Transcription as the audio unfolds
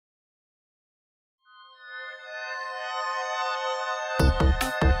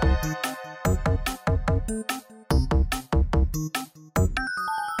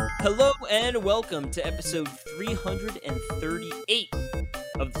Hello and welcome to episode 338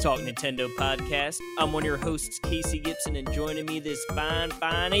 of the Talk Nintendo podcast. I'm one of your hosts, Casey Gibson, and joining me this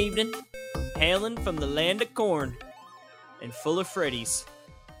fine evening, hailing from the land of corn and full of Freddy's,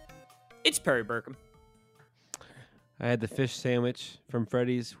 it's Perry Burkham. I had the fish sandwich from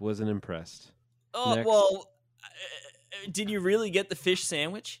Freddy's, wasn't impressed. Oh, Next. well, did you really get the fish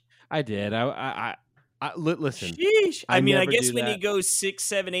sandwich? I did. Listen. Sheesh. I mean, I never guess do when that. you go 6,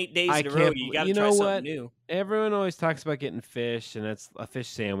 7, 8 days I in a row, can't- you got to you try know something what? new. Everyone always talks about getting fish, and that's a fish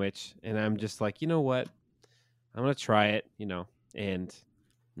sandwich. And I'm just like, you know what? I'm going to try it, and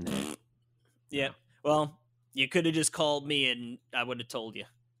no. Yeah. Well, you could have just called me and I would have told you.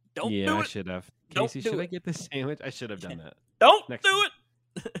 Don't do I it. should have. Don't Casey, do should it. I get this sandwich? I should have done that. Don't Next do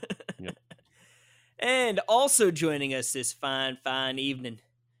it. Yep. And also joining us this fine evening,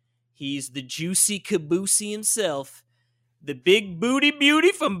 he's the juicy caboosey himself, the big booty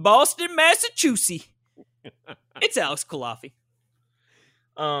beauty from Boston, Massachusetts. It's Alex Kalafi.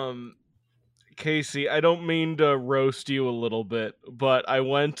 Casey, I don't mean to roast you a little bit, but I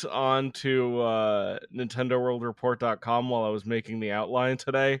went on to NintendoWorldReport.com while I was making the outline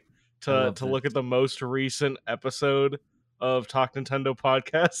today to look at the most recent episode of Talk Nintendo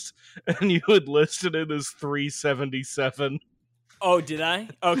podcast, and you had listed it as 377. Oh, did I?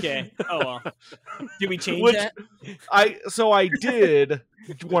 Okay. Oh, well. Did we change Which that? I did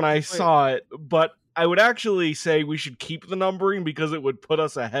when I saw it, but I would actually say we should keep the numbering because it would put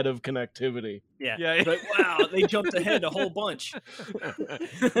us ahead of connectivity. Yeah. But wow, they jumped ahead a whole bunch.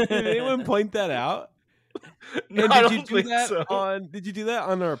 Did anyone point that out? No, And I did you don't do think that so. Did you do that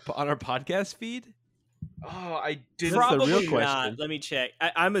on our podcast feed? Oh, I didn't. That's the Probably real not. question. Let me check.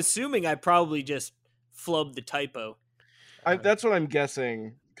 I'm assuming I probably just flubbed the typo. That's what I'm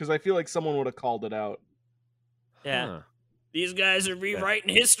guessing because I feel like someone would have called it out. Yeah. Huh. These guys are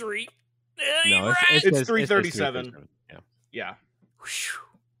rewriting history. That ain't No, right. it It's says 337. 337. Yeah.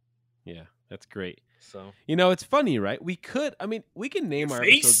 Yeah, that's great. So It's funny, right? We can name Your our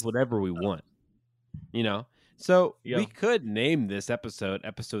face? episodes whatever we want. So Yeah. we could name this episode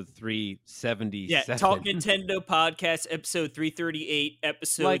 377. Yeah, Talk Nintendo Podcast, episode 338,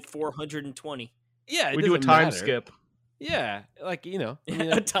 episode Like- 420. Yeah, it we do a doesn't time matter. skip, Yeah,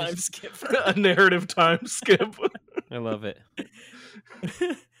 A time skip. a narrative time skip. I love it.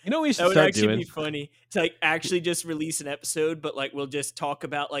 You know what we should That would start actually doing? be funny. To actually just release an episode, but we'll just talk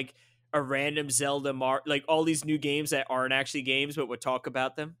about a random Zelda all these new games that aren't actually games, but we'll talk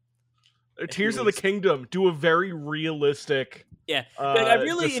about them. Tears of the Kingdom. Do a very realistic. Yeah, I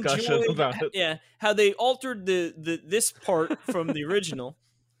really discussion enjoyed about it. Yeah, how they altered the this part from the original.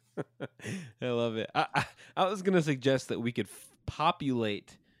 I love it. I was gonna suggest that we could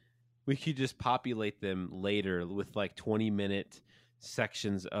we could just populate them later with 20-minute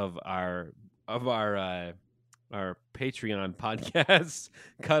sections of our Patreon podcasts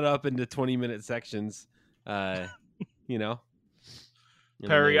cut up into 20-minute sections. Perry,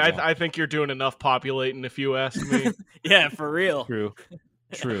 there you go. I think you're doing enough populating, if you ask me. Yeah, for real.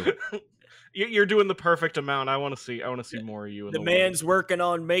 True. You're doing the perfect amount. I want to see more of you. In The the man's working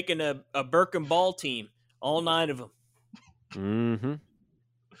on making a Birkin ball team, all 9 of them. Mm-hmm.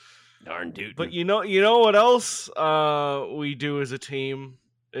 Darn dude. But you know what else we do as a team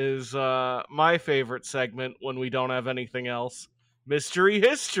is my favorite segment when we don't have anything else. Mystery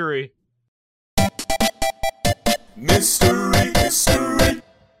History. Mystery history.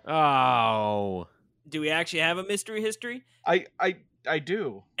 Oh. Do we actually have a mystery history? I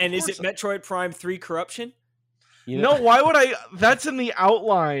do. And Of is it course Metroid Prime 3 Corruption? No, why would I? That's in the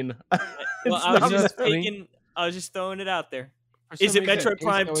outline. Well, It's I was not just funny. throwing it out there. For Is some it reason, Metroid Casey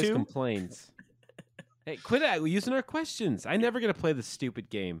Prime always 2? complains. Hey, quit using our questions. I never gonna play this stupid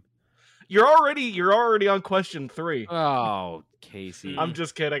game. You're already on question 3. Oh, Casey. I'm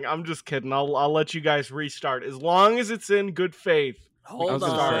just kidding. I'll let you guys restart as long as it's in good faith. Hold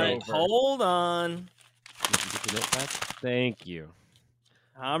gonna say- on. Did you get the notepad? Thank you.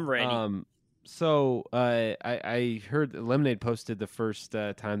 I'm ready. So I heard that Lemonade posted the first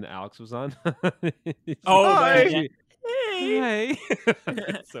time that Alex was on. Oh, Hi. yeah. Hey.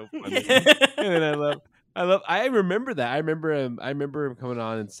 That's so funny. And I remember that. I remember him coming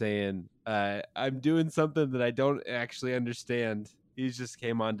on and saying, I'm doing something that I don't actually understand. He just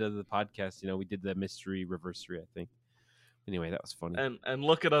came onto the podcast. We did the mystery reversery, I think. Anyway, that was funny. And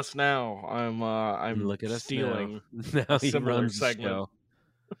look at us now. I'm Look at us stealing. Now he similar runs the segment. show.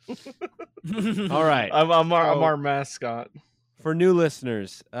 All right. I'm our mascot. For new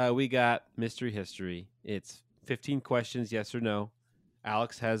listeners, we got Mystery History. It's 15 questions, yes or no.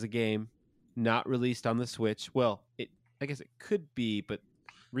 Alex has a game not released on the Switch. Well, I guess it could be, but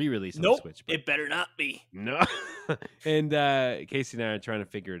re-released on Nope, the Switch. But it better not be. no. And Casey and I are trying to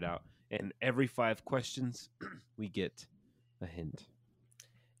figure it out. And every 5 questions, we get a hint.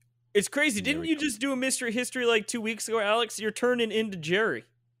 It's crazy. There Didn't we you go. just do a mystery history like 2 weeks ago, Alex? You're turning into Jerry.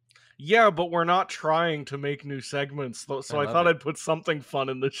 Yeah, but we're not trying to make new segments, so I love thought it. I'd put something fun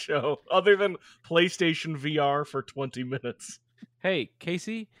in the show, other than PlayStation VR for 20 minutes. Hey,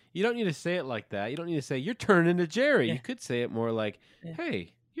 Casey, you don't need to say it like that. You don't need to say, you're turning into Jerry. Yeah. You could say it more like, Yeah.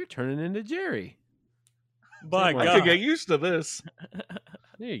 hey, you're turning into Jerry. By Well, I God. could get used to this.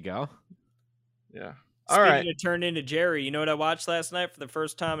 There you go. Yeah. Speaking All right. of turn into Jerry, you know what I watched last night for the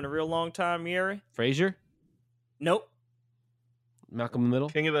first time in a real long time, Jerry? Frasier? Nope. Malcolm in the Middle?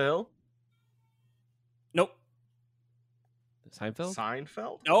 King of the Hill? Nope. Seinfeld?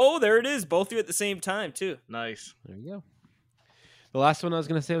 Seinfeld? Oh, there it is. Both of you at the same time, too. Nice. There you go. The last one I was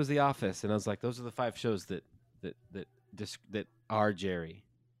going to say was The Office, and I was like, those are the 5 shows that are Jerry.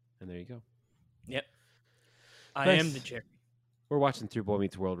 And there you go. Yep. I Nice. am the Jerry. We're watching Through Boy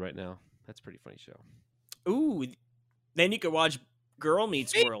Meets World right now. That's a pretty funny show. Ooh. Then you could watch Girl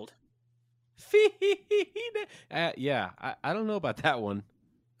Meets World. Yeah, I don't know about that one.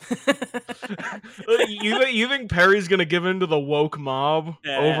 you think Perry's gonna give in to the woke mob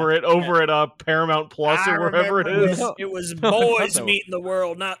Yeah, over at Paramount Plus I or wherever it remember is? No. It was No, boys no. meeting the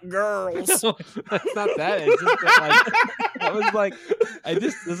world, not girls. That's not that. It's just that, was like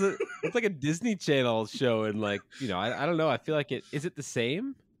it's like a Disney Channel show, and like I don't know. I feel like is it the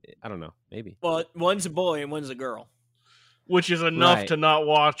same? I don't know. Maybe. Well, one's a boy and one's a girl. Which is enough Right. to not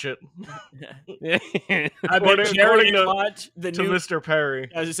watch it. I bet According Jerry didn't to- watch the To new. Mr. Perry.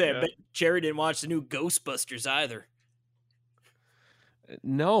 I was gonna say, I Yeah. bet Jerry didn't watch the new Ghostbusters either.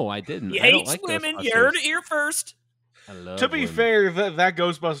 No, I didn't. He I don't hates like women. You heard it Ghostbusters. here first. I love To be women. fair, that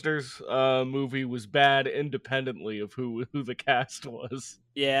Ghostbusters movie was bad independently of who the cast was.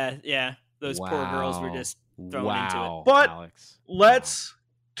 Yeah. Those poor girls were Wow. just thrown into it. Wow, But Alex. Let's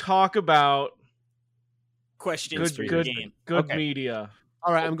talk about Questions for your good game. Okay. media.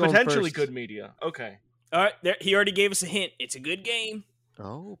 All right, I'm going Potentially first. good media. Okay. All right, there, he already gave us a hint. It's a good game.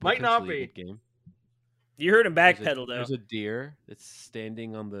 Oh, Might not potentially a be. good game. You heard him There's backpedal though. There's a deer that's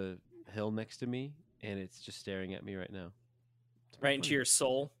standing on the hill next to me, and it's just staring at me right now. It's pretty Right into funny. your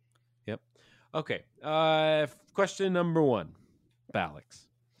soul. Yep. Okay. Question number 1, Balix.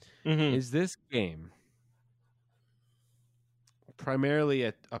 Mhm. Is this game primarily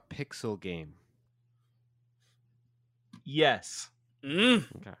a pixel game? Yes.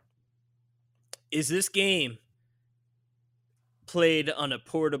 Okay. Is this game played on a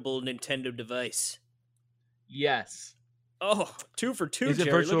portable Nintendo device? Yes. Oh, 2 for 2, Is it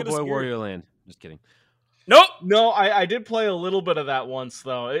Jerry. Virtual Look at us Boy here. Warrior Land? Just kidding. Nope. No, I did play a little bit of that once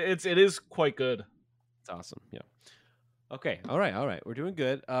though. It is quite good. It's awesome. Yeah. Okay. All right. We're doing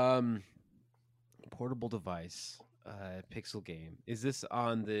good. Portable device, pixel game. Is this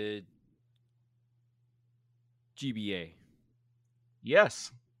on the GBA?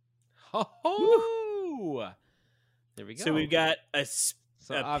 Yes. Oh, there we go. So we've got a obviously it's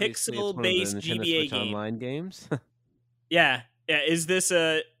one of the pixel-based Nintendo GBA Switch game. Online games. yeah. Is this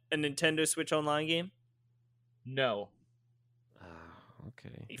a Nintendo Switch Online game? No.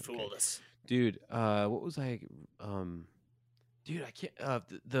 Okay. He okay. fooled us. Dude, what was I? Dude, I can't.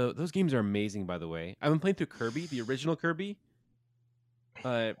 Those games are amazing. By the way, I've been playing through Kirby, the original Kirby.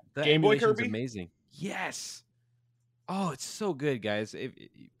 That Game Boy emulation's Kirby? amazing. Yes. Oh, it's so good, guys.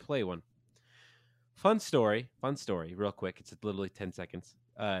 Play one. Fun story. Real quick. It's literally 10 seconds.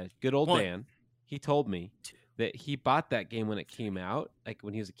 Good old One. Dan. He told me that he bought that game when it came out, like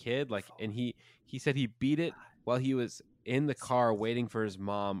when he was a kid. Like, and he said he beat it while he was in the car waiting for his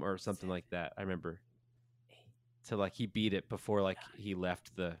mom or something like that. I remember. So like he beat it before like he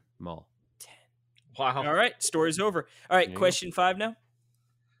left the mall. Wow. All right, story's over. All right, There you go. question 5 now.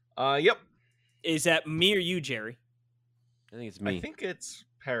 Yep. Is that me or you, Jerry? I think it's me. I think it's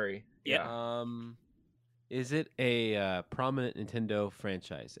Perry. Yeah. Is it a prominent Nintendo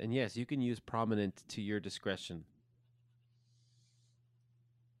franchise? And yes, you can use prominent to your discretion.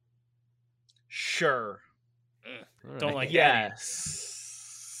 Sure. All Don't right. like that.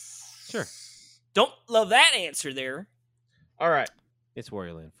 Yes. Sure. Don't love that answer there. All right. It's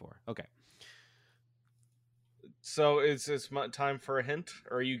Wario Land 4. Okay. So is this time for a hint,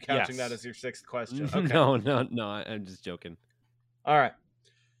 or are you counting Yes. that as your 6th question? Okay. No. I'm just joking. All right.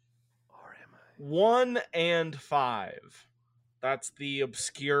 Or am I? 1 and 5. That's the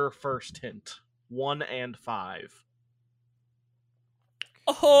obscure first hint. 1 and 5.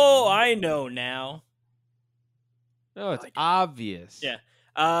 Oh, I know now. No, it's like it. obvious. Yeah.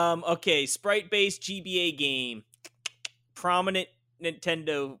 Okay, sprite-based GBA game. Prominent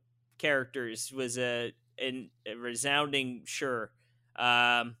Nintendo characters was a resounding sure.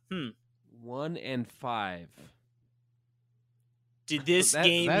 1 and 5. Did this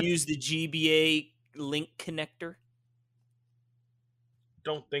game that's- use the GBA link connector?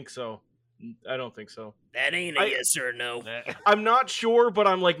 Don't think so. I don't think so. That ain't a yes or no. I'm not sure, but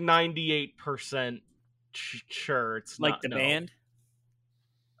I'm like 98% sure it's Like not. the no. band?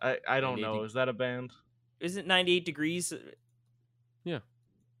 I don't 98 know. Is that a band? Isn't 98 Degrees? Yeah.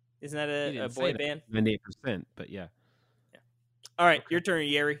 Isn't that He a didn't say boy that. band? 98%, but yeah. All right, Okay. your turn,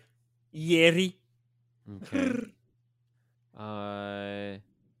 Yeri. Yeri. Okay.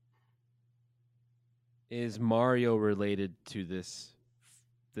 Is Mario related to this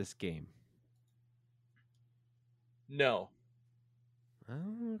game? No.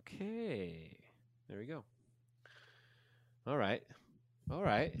 Okay. There we go. All right.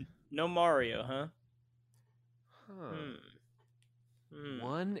 No Mario, huh? Huh. 1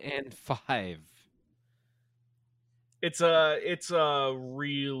 1 and 5. It's a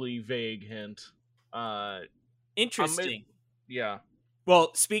really vague hint. Interesting. Yeah.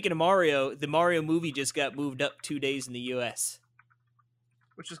 Well, speaking of Mario, the Mario movie just got moved up 2 days in the U.S.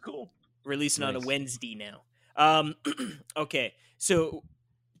 Which is cool. Releasing on a Nice. Wednesday now. Okay, so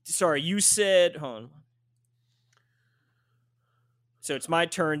sorry, you said hold on. So it's my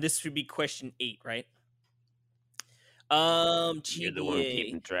turn. This would be question 8, right?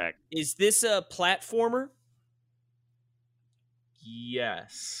 GBA. track. Is this a platformer?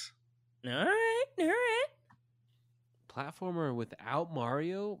 Yes. All right. Platformer without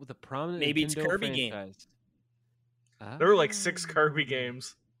Mario with a prominent Maybe it's Nintendo Kirby game. franchise. There were like 6 Ah. Kirby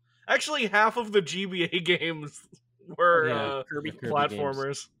games. Actually, half of the GBA games were Yeah, Kirby. Kirby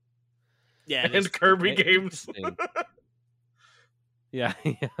platformers Yeah, and there's- Kirby Okay, games. interesting. Yeah.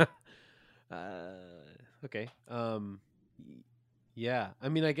 Okay. Yeah. I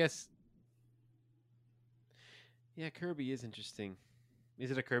mean, I guess. Yeah, Kirby is interesting. Is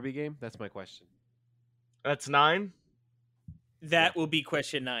it a Kirby game? That's my question. That's 9? that will be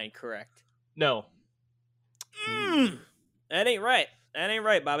question 9, correct? No. That ain't right. That ain't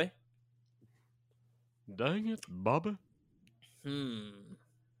right, Bobby. Dang it, Bobby.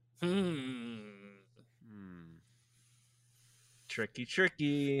 Tricky.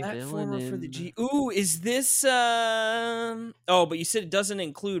 Platformer for the in. G. Ooh, is this? Oh, but you said it doesn't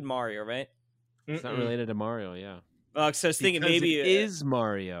include Mario, right? It's not Mm-mm. related to Mario, yeah. So I was thinking Because maybe it is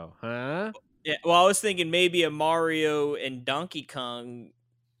Mario, huh? Yeah, well, I was thinking maybe a Mario and Donkey Kong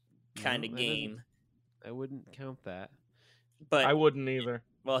kind No, of that doesn't- game, I wouldn't count that. but I wouldn't either.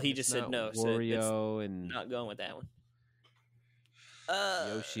 well, he It's just said not no, so it's Wario and not going with that one.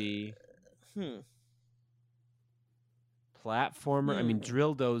 Yoshi. Hmm. Platformer. I mean,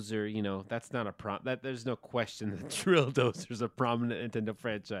 Drill Dozer. You know, that's not a that. There's no question that Drill Dozer's a prominent Nintendo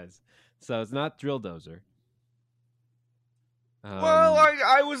franchise. So it's not Drill Dozer. Well,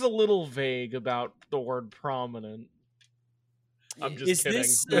 I was a little vague about the word prominent. I'm just Is kidding.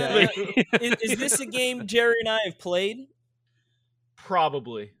 this Yeah. is this a game Jerry and I have played?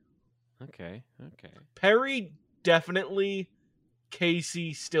 Probably. Okay. Perry, definitely.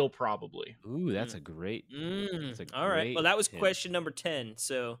 Casey, still probably. Ooh, that's a great. That's a All right. Well, great that was hint. question number 10.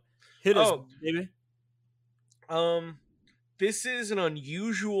 So hit us, Oh. baby. This is an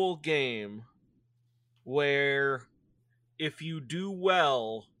unusual game where if you do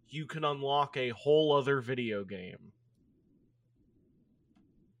well, you can unlock a whole other video game.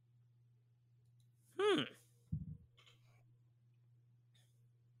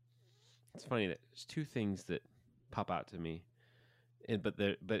 It's funny that there's two things that pop out to me, but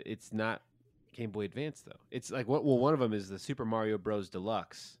it's not Game Boy Advance though. It's like one of them is the Super Mario Bros.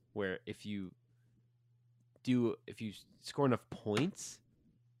 Deluxe, where if you score enough points,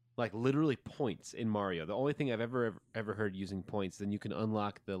 like literally points in Mario, the only thing I've ever heard using points, then you can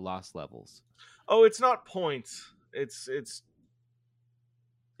unlock the lost levels. Oh, it's not points. It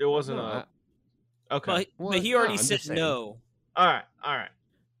wasn't No, okay. But he already I'm said just saying. no, All right.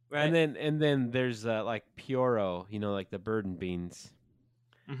 right? And then there's like Pyoro, like the Burden Beans,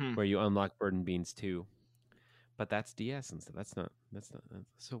 Mhm. where you unlock Burden Beans too. But that's DS and stuff. That's not.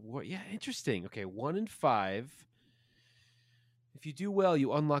 So what? Yeah, interesting. Okay, 1 and 5. If you do well,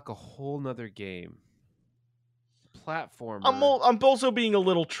 you unlock a whole nother game. Platformer. I'm also being a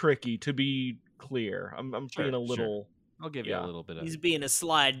little tricky, to be clear. I'm Sure, being a sure. little. I'll give you yeah. a little bit of. He's being a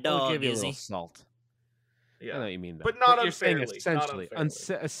sly I'll dog, give you a is little he? salt. I know Yeah. what you mean, though. But not you're saying unfairly, not essentially,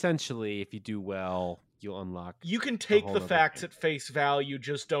 unfairly. essentially, if you do well, you'll unlock. You can take whole the other facts game. at face value,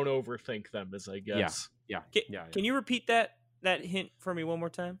 just don't overthink them, as I guess. Yeah. Can you repeat that? that hint for me one more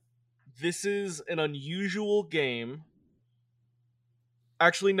time? This is an unusual game.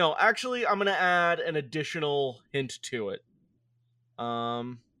 Actually, no. Actually, I'm gonna add an additional hint to it.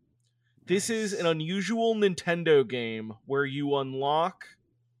 This is an unusual Nintendo game where you unlock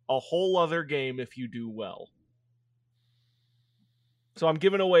a whole other game if you do well. So I'm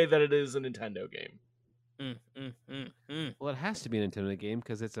giving away that it is a Nintendo game. Well, it has to be a Nintendo game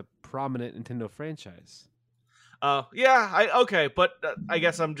because it's a prominent Nintendo franchise. Okay, but I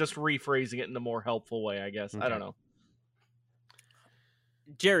guess I'm just rephrasing it in a more helpful way, I guess. Okay. I don't know.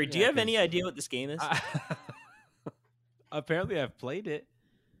 Jerry, do you have 'cause- any idea what this game is? Apparently, I've played it.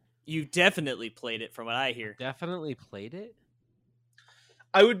 You've definitely played it from what I hear. Definitely played it.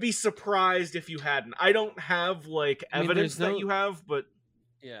 I would be surprised if you hadn't. I don't have, like, I mean, evidence there's that no- you have, but...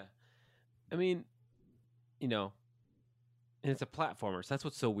 Yeah. I mean, and it's a platformer, so that's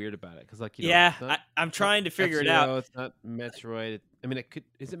what's so weird about it. Because, like, Yeah, it's not- I'm trying to it's not figure it F-Zero, out. It's not Metroid. I mean,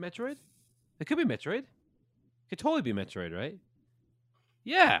 is it Metroid? It could be Metroid. It could totally be Metroid, right?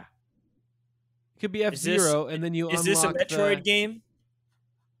 Yeah. It could be F-Zero, and then you Is this a unlock Metroid game?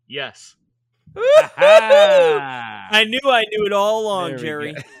 Yes. Aha! I knew it all along, There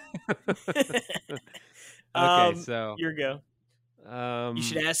we Jerry. Okay, so here we go. You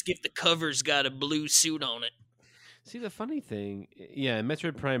should ask if the cover's got a blue suit on it. see the funny thing. Yeah,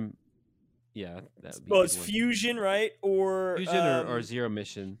 Metroid Prime. Yeah, that would be. Well, a it's good one. Fusion, right? Or Fusion or Zero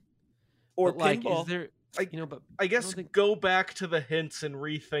Mission. or But, like, pinball. is there? I- But I guess don't think- go back to the hints and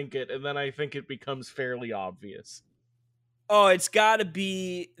rethink it, and then I think it becomes fairly obvious. Oh, it's got to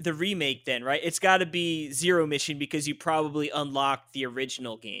be the remake then, right? It's got to be Zero Mission because you probably unlocked the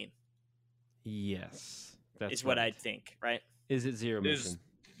original game. yes, that's Is what right. I'd think, right? Is it Zero Is Mission?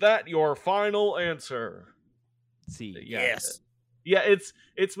 that your final answer? C. Yes. Yeah,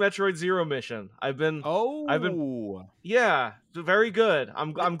 it's Metroid Zero Mission. I've been Oh, yeah, very good.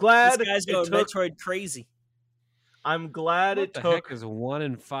 I'm glad This guy's it going took. Metroid crazy. I'm glad what it the took. heck is 1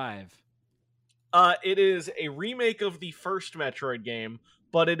 and 5? It is a remake of the first Metroid game,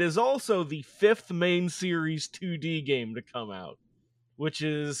 but it is also the 5th main series 2D game to come out, which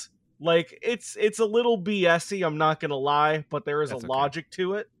is like it's a little BSy. I'm not gonna lie, but there is That's a okay. logic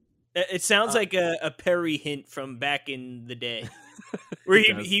to it. It sounds like a Perry hint from back in the day, where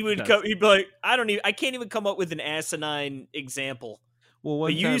It does, he it would does. come. He'd be like, I can't even come up with an asinine example. Well,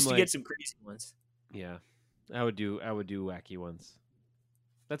 one But you time, used to like, get some crazy ones. Yeah, I would do wacky ones.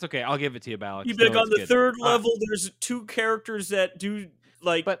 That's okay. I'll give it to you, Alex. You'd be like, No, on it's the good. third level, there's 2 characters that do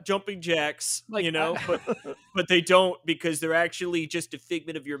like But- jumping jacks, Like, but they don't because they're actually just a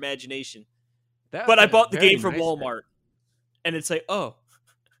figment of your imagination. That- But I that's bought the very game from nice, man. Walmart, and it's like, oh,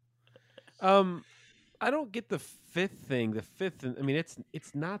 I don't get the 5th thing. The 5th. I mean,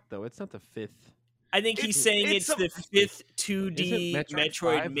 it's not though. It's not the 5th. I think he's It's- saying it's it's the 5th 2D Isn't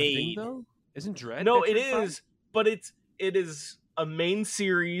Metroid 5 the thing, made. though? Isn't Dread? No, Metroid it 5? is, but it is a main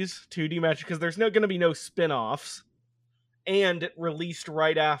series 2D Metroid because there's going to be no spin-offs, and it released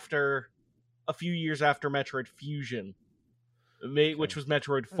right after, a few years after Metroid Fusion, which was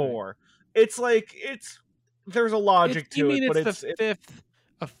Metroid 4. It's like there's a logic You to mean it, but it's the 5th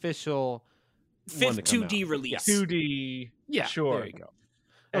official one 5th to come 2D out. release. 2D. Yeah, Sure. There you go.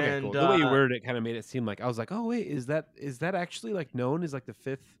 Okay, And, cool. The way you uh, worded it kind of made it seem like I was like, oh wait, is that actually like known as like the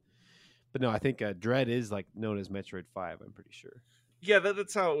 5th? But no, I think Dread is like known as Metroid 5. I'm pretty sure. Yeah,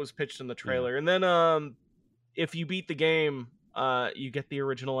 that's how it was pitched in the trailer. And then if you beat the game, you get the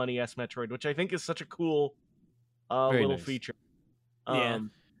original NES Metroid, which I think is such a cool Very little nice. feature. Yeah.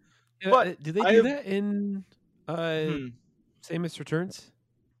 But did they I do have- that in hmm, Samus Returns?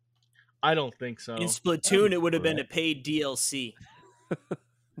 I don't think so. In Splatoon, it would have been a correct. paid DLC.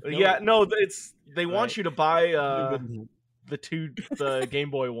 Yeah, no, they want Right. you to buy Wouldn't the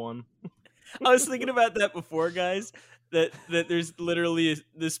Game Boy one. I was thinking about that before, guys. That there's literally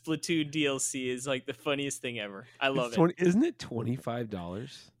the Splatoon DLC is like the funniest thing ever. I love it. Isn't it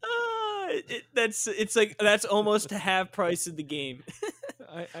 $25? It's like that's almost half price of the game.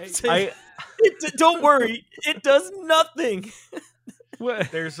 I I Don't worry, it does nothing. what?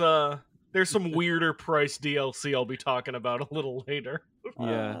 there's some weirder price DLC I'll be talking about a little later.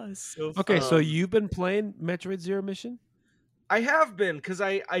 Yeah. Ah, so Okay, so Um, you've been playing Metroid Zero Mission? I have been because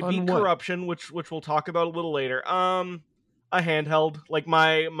I On beat what? Corruption, which we'll talk about a little later. A handheld, like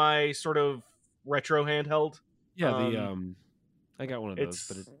my sort of retro handheld. Yeah, I got one of those,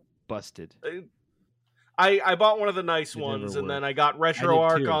 but it's- it busted. I bought one of the nice It never ones, and then worked. I got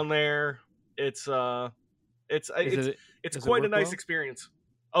RetroArch too. on there. It's Is it- it's does it quite a work nice well? experience.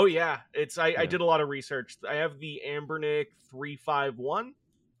 Oh yeah, I Yeah. did a lot of research. I have the Ambernic 351,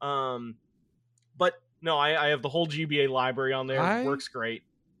 but No, I have the whole GBA library on there. I- It works great.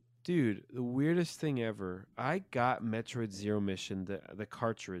 Dude, the weirdest thing ever. I got Metroid Zero Mission, the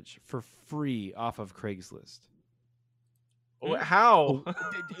cartridge, for free off of Craigslist. How?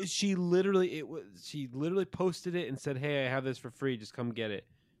 She literally posted it and said, "Hey, I have this for free. Just come get it."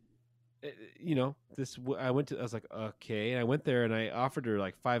 You know, I was like, okay. And I went there and I offered her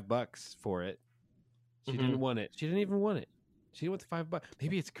like $5 for it. She didn't want it. She didn't even want it. She didn't want the $5.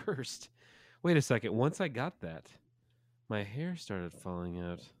 Maybe it's cursed. Wait a second. Once I got that, my hair started falling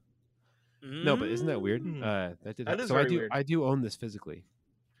out. No, but isn't that weird? That did. That is so very weird. I do own this physically.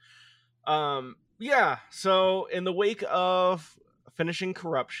 Yeah, so in the wake of finishing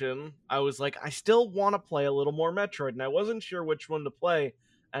Corruption, I was like, I still want to play a little more Metroid, and I wasn't sure which one to play.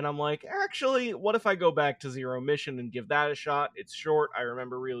 And I'm like, actually, what if I go back to Zero Mission and give that a shot? It's short. I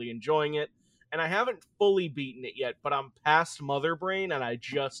remember really enjoying it. And I haven't fully beaten it yet, but I'm past Mother Brain, and I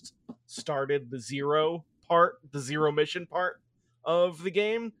just started the Zero Mission part of the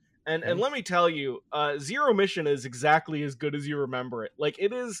game. And let me tell you, Zero Mission is exactly as good as you remember it. Like,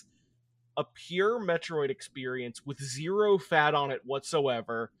 it is a pure Metroid experience with zero fat on it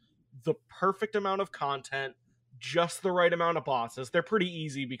whatsoever. The perfect amount of content, just the right amount of bosses. They're pretty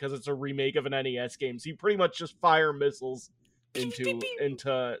easy because it's a remake of an NES game, so you pretty much just fire missiles into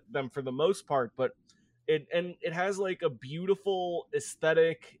them for the most part. But it has like a beautiful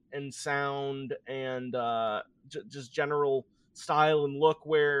aesthetic and sound and just general style and look,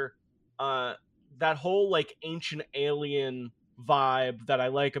 where that whole like ancient alien vibe that I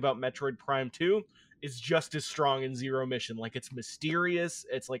like about Metroid Prime 2 is just as strong in Zero Mission. Like, it's mysterious,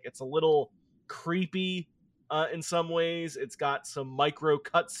 it's a little creepy in some ways. It's got some micro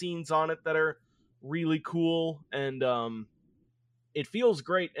cutscenes on it that are really cool, and it feels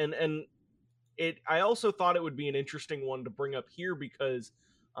great. And I also thought it would be an interesting one to bring up here because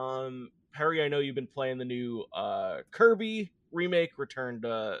Perry, I know you've been playing the new Kirby remake, Return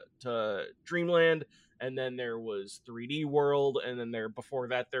to Dreamland, and then there was 3D World, and then before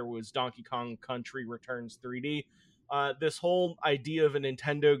that there was Donkey Kong Country Returns 3D. This whole idea of a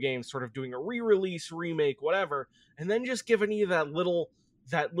Nintendo game sort of doing a re-release, remake, whatever, and then just giving you that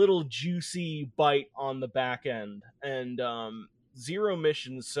little juicy bite on the back end. And Zero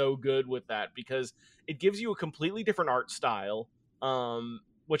Mission's so good with that because it gives you a completely different art style,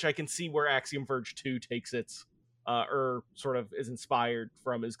 which I can see where Axiom Verge 2 takes its or sort of is inspired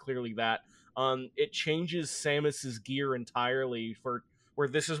from, is clearly that. It changes Samus's gear entirely for where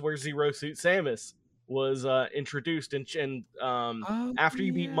this is where Zero Suit Samus was introduced, and after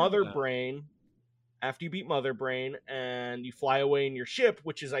you beat Mother Brain, and you fly away in your ship,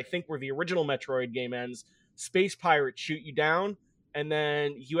 which is I think where the original Metroid game ends, space pirates shoot you down, and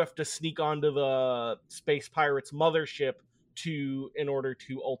then you have to sneak onto the space pirates mothership in order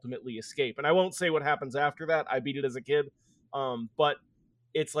to ultimately escape. And I won't say what happens after that. I beat it as a kid, but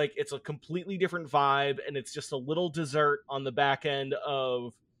it's a completely different vibe, and it's just a little dessert on the back end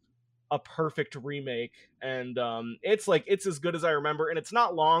of a perfect remake. And it's as good as I remember, and it's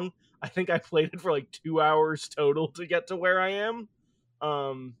not long. I think I played it for like 2 hours total to get to where I am.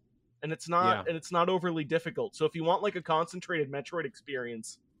 And it's not overly difficult. So if you want like a concentrated Metroid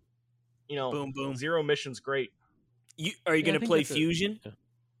experience, boom boom, Zero Mission's great. Are you going to play Fusion?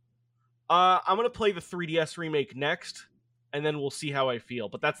 I'm going to play the 3DS remake next, and then we'll see how I feel.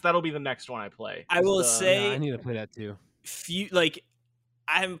 But that'll be the next one I play. I will say, I need to play that too.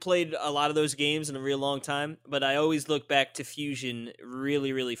 I haven't played a lot of those games in a real long time, but I always look back to Fusion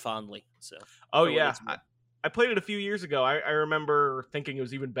really, really fondly. So, oh yeah, I played it a few years ago. I remember thinking it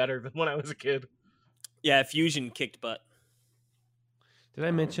was even better than when I was a kid. Yeah, Fusion kicked butt. Did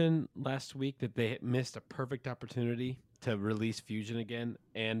I mention last week that they missed a perfect opportunity to release Fusion again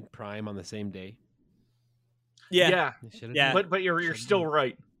and Prime on the same day? Yeah. Yeah. But you're still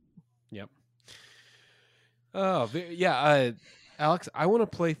right. Yep. Oh, yeah. Alex, I want to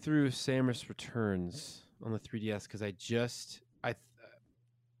play through Samus Returns on the 3DS because I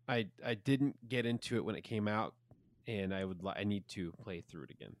didn't get into it when it came out, and I need to play through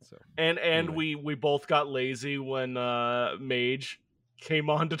it again. So anyway. we both got lazy when Mage came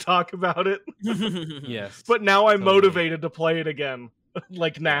on to talk about it. Yes, but now I'm motivated to play it again.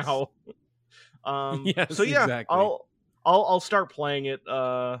 Like now. Yes, so yeah, exactly. I'll start playing it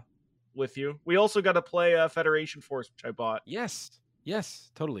with you. We also got to play Federation Force, which I bought. Yes,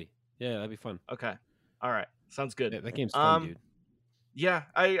 totally. Yeah, that'd be fun. Okay, all right, sounds good. Yeah, that game's fun, dude. Yeah,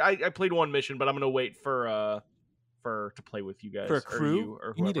 I played one mission, but I'm gonna wait to play with you guys. For a crew,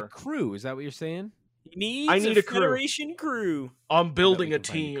 or you need a crew. Is that what you're saying? I need a Federation crew. I'm building a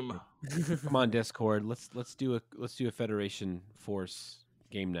team. Come on, Discord. Let's do a Federation Force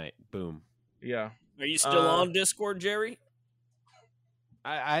game night. Boom. Yeah. Are you still on Discord, Jerry?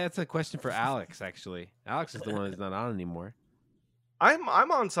 That's a question for Alex. Actually, Alex is the one who's not on anymore. I'm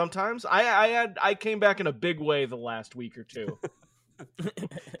on sometimes. I came back in a big way the last week or two.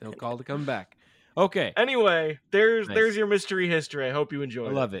 Don't call to come back. Okay. Anyway, there's Nice. your mystery history. I hope you I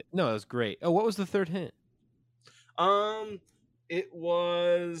enjoyed love it. No, it was great. Oh, what was the third hint? It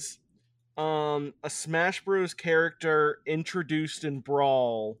was a Smash Bros character introduced in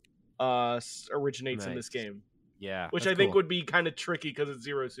Brawl originates in this Nice. game, Yeah, which that's I think cool. would be kind of tricky because it's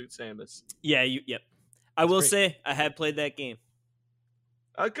Zero Suit Samus. Yeah, yep. I will great. say I have played that game.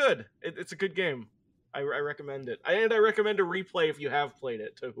 Good. It's a good game. I recommend it. And I recommend a replay if you have played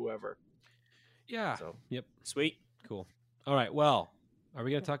it to whoever. Yeah. So Yep. Sweet. Cool. All right. Well, are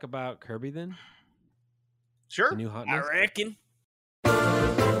we going to talk about Kirby then? sure. The new I hotness? reckon.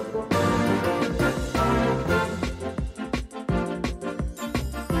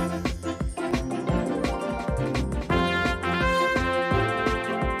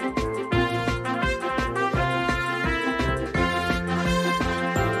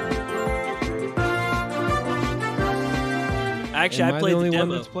 Actually, Am I played the only the one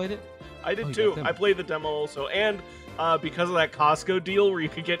demo. that's played it? I did Oh, you too. got them. I played the demo also, and because of that Costco deal where you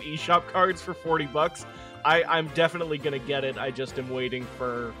could get eShop cards for $40, I'm definitely gonna get it. I just am waiting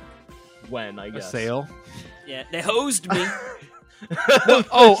for when I A guess sale? Yeah, they hosed me. There's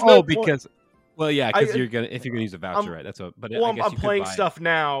no point. because well, yeah, because I- you're gonna use a voucher, I'm- right? That's what. But well, I I'm, guess I'm you could playing buy it. stuff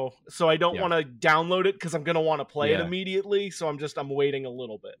now, so I don't Yeah. want to download it because I'm gonna want to play it Yeah. immediately. So I'm waiting a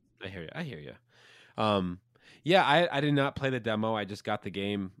little bit. I hear you. Yeah, I did not play the demo. I just got the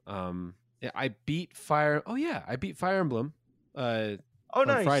game. I beat Fire. Oh yeah, I beat Fire Emblem. Oh, On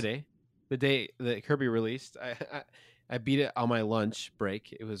nice. Friday, the day that Kirby released. I beat it on my lunch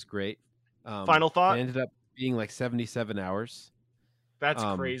break. It was great. Final thought? It ended up being like 77 hours. That's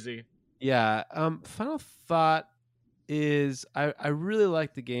um, crazy. Yeah. Final thought is I really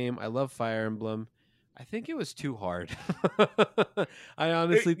like the game. I love Fire Emblem. I think it was too hard. I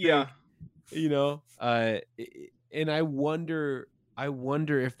honestly think, Yeah. and I wonder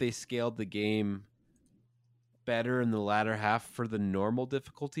if they scaled the game better in the latter half for the normal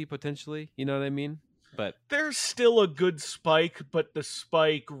difficulty potentially. You know what I mean? But There's still a good spike, but the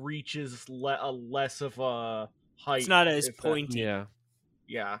spike reaches a less of a height. It's not as if that- pointy. yeah.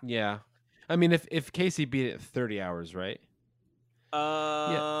 Yeah. I mean, if Casey beat it 30 hours, right?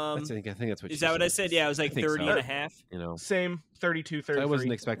 I think that's what Is you that what I said. said? Yeah, it was like I think 30 so. and a half. You know, Same. 32, so 33. I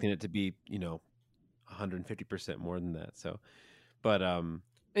wasn't expecting it to be 150% more than that. So, but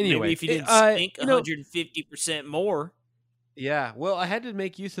anyway, Maybe if you didn't think 150% more. Yeah, well, I had to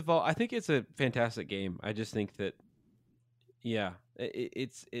make use of all. I think it's a fantastic game. I just think that, yeah,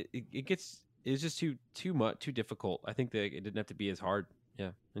 it's just too difficult. I think that it didn't have to be as hard.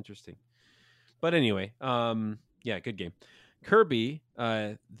 Yeah, interesting. But anyway, yeah, good game. Kirby,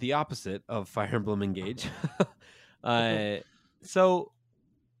 the opposite of Fire Emblem Engage. So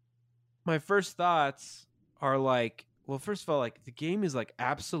my first thoughts are like, well, first of all, like the game is like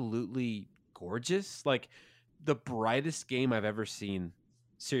absolutely gorgeous, like the brightest game I've ever seen.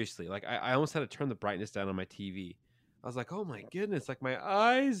 Seriously, like I almost had to turn the brightness down on my TV. I was like, oh my goodness, like my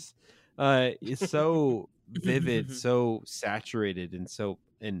eyes is so vivid, so saturated,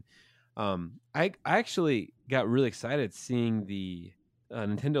 and I actually got really excited seeing the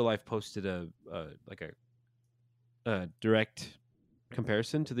Nintendo Life posted a direct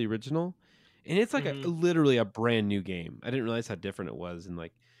comparison to the original, and it's like literally a brand new game. I didn't realize how different it was, and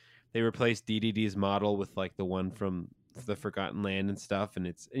like they replaced DDD's model with like the one from the Forgotten Land and stuff, and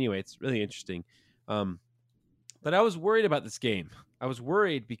it's really interesting. But I was worried about this game. I was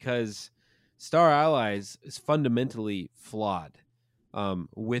worried because Star Allies is fundamentally flawed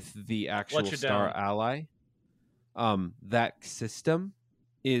with the actual you Star down. Ally. That system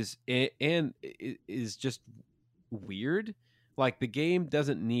is just weird. Like the game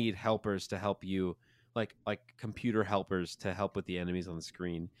doesn't need helpers to help you, like computer helpers to help with the enemies on the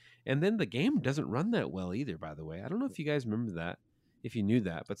screen. And then the game doesn't run that well either, by the way. I don't know if you guys remember that, if you knew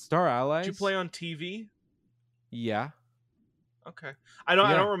that, but Star Allies. Did you play on TV? Yeah. Okay. I don't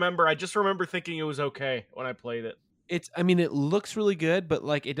Yeah. remember. I just remember thinking it was okay when I played it. It looks really good, but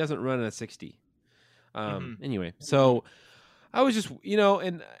like it doesn't run at 60. Mhm. Anyway, so I was just,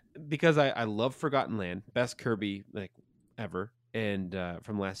 and because I love Forgotten Land, best Kirby like ever, and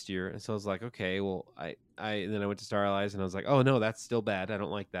from last year, and so I was like, okay, well, and then I went to Star Allies, and I was like, oh no, that's still bad. I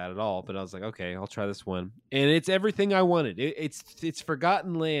don't like that at all. But I was like, okay, I'll try this one, and it's everything I wanted. It's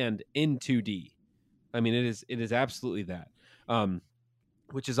Forgotten Land in 2D. I mean, it is absolutely that,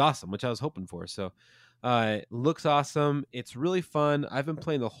 which is awesome, which I was hoping for. So Looks awesome. It's really fun. I've been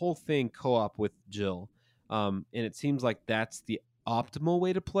playing the whole thing co-op with Jill, and it seems like that's the optimal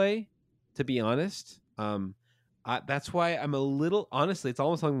way to play. To be honest, that's why I'm a little honestly. It's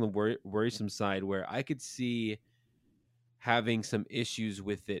almost on the worrisome side where I could see having some issues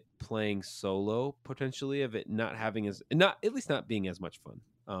with it playing solo potentially, of it not having not at least not being as much fun.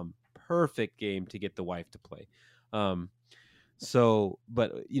 Perfect game to get the wife to play. So,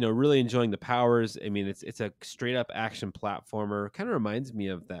 but really enjoying the powers. I mean, it's a straight up action platformer. Kind of reminds me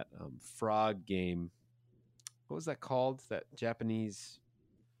of that frog game. What was that called? That Japanese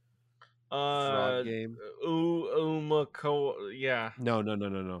frog game? Yeah.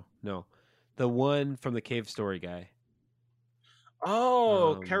 No. The one from the Cave Story guy.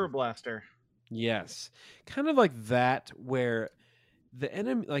 Oh, Karablaster. Yes, kind of like that, where the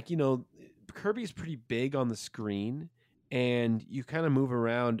enemy, Kirby's pretty big on the screen, and you kind of move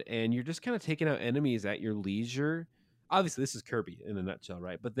around, and you're just kind of taking out enemies at your leisure. Obviously, this is Kirby in a nutshell,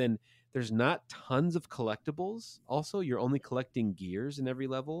 right? But then there's not tons of collectibles. Also, you're only collecting gears in every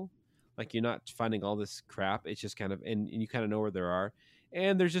level. Like, you're not finding all this crap. It's just kind of, and you kind of know where there are.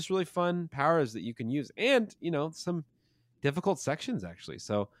 And there's just really fun powers that you can use. And, some difficult sections, actually.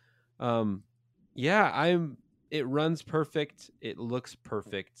 So, it runs perfect. It looks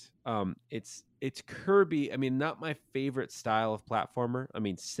perfect. It's Kirby. I mean, not my favorite style of platformer. I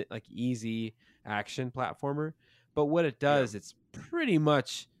mean, like easy action platformer. But what it does, it's pretty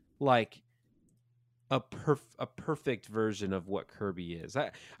much like a perfect version of what Kirby is.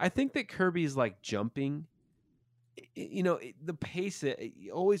 I think that Kirby's like jumping. The pace it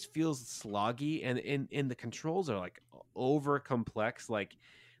always feels sloggy, and the controls are like over complex. Like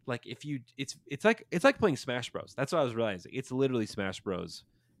if you, it's like playing Smash Bros. That's what I was realizing. It's literally Smash Bros,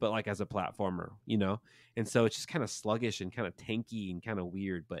 but like as a platformer, and so it's just kind of sluggish and kind of tanky and kind of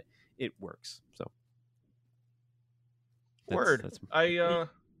weird, but it works. So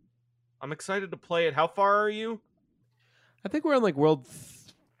I'm excited to play it. How far are you? I think we're on like world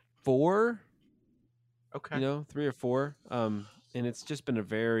 4. Okay. 3 or 4. And it's just been a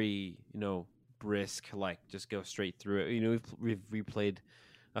very, brisk, like just go straight through it. We've replayed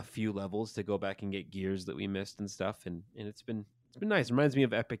a few levels to go back and get gears that we missed and stuff, and it's been nice. It reminds me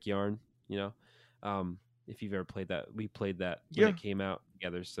of Epic Yarn, if you've ever played that. We played that when it came out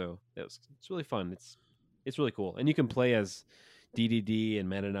together, so it's really fun. It's really cool, and you can play as DDD and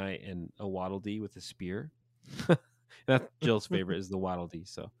Meta Knight and a Waddle Dee with a spear. That's Jill's favorite is the Waddle Dee.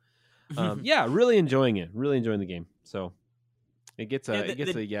 So really enjoying it. Really enjoying the game. So it gets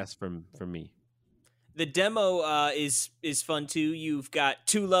a yes from me. The demo is fun too. You've got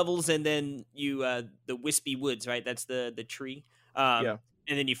 2 levels, and then you the Wispy Woods, right? That's the tree. And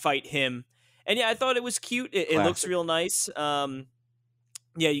then you fight him. And I thought it was cute. It looks real nice.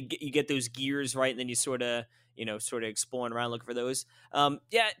 You get those gears, right? And then you sort of exploring around looking for those.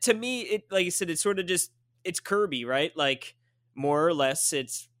 To me, it, like I said, it's sort of just, it's Kirby, right? Like, more or less,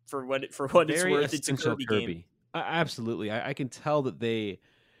 it's for what it's worth. It's a Kirby game. Absolutely, I can tell that they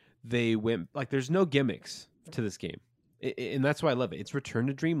went, like, there's no gimmicks to this game, and that's why I love it. It's Return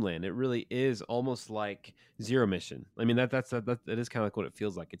to Dreamland. It really is almost like Zero Mission. I mean, that is kind of like what it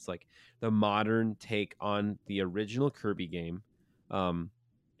feels like. It's like the modern take on the original Kirby game, and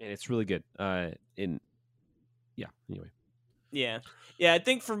it's really good. I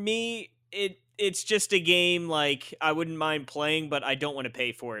think for me, it's just a game like I wouldn't mind playing, but I don't want to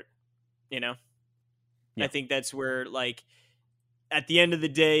pay for it. I think that's where, like, at the end of the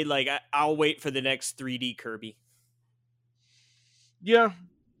day, like, I'll wait for the next 3D Kirby. Yeah.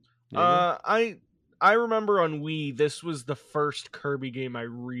 I remember on Wii, this was the first Kirby game I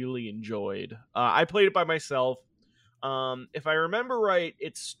really enjoyed. I played it by myself. If I remember right,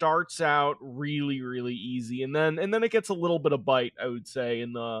 it starts out really, really easy, and then it gets a little bit of bite, I would say,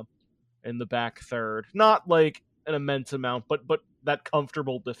 in the back third. Not like an immense amount, but that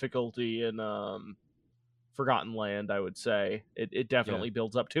comfortable difficulty in Forgotten Land, I would say. It definitely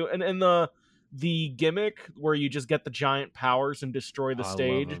builds up to. And the gimmick where you just get the giant powers and destroy the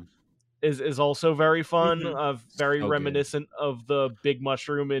stage is also very fun. Very reminiscent of the big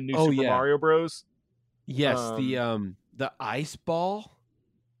mushroom in New Super Mario Bros. Yes, the ice ball.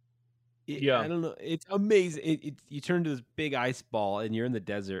 I don't know. It's amazing. You turn into this big ice ball, and you're in the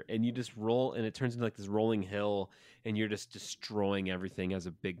desert, and you just roll, and it turns into like this rolling hill, and you're just destroying everything as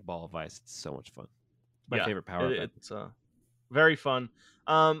a big ball of ice. It's so much fun. My favorite power. It's very fun.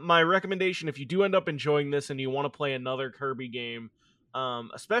 My recommendation, if you do end up enjoying this and you want to play another Kirby game,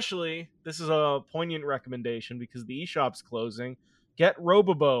 especially, this is a poignant recommendation because the eShop's closing. Get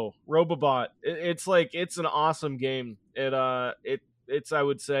Robobot. It's an awesome game. It's I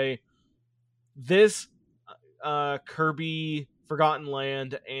would say this Kirby Forgotten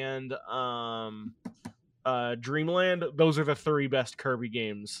Land and Dreamland, those are the 3 best Kirby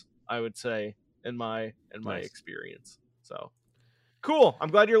games, I would say, in my Nice. experience. So cool. I'm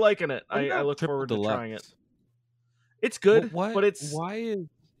glad you're liking it. What I about look Triple forward to Deluxe? trying it. It's good, but it's why is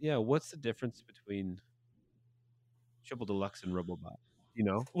what's the difference between Triple Deluxe and Robobot? You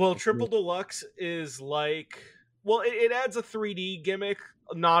know? well, Triple Deluxe is like, well, it adds a 3D gimmick,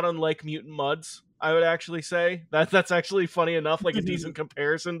 not unlike Mutant Mudds. I would actually say that's actually funny enough, like a decent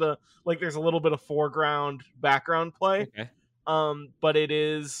comparison to, like, there's a little bit of foreground background play. Okay. But it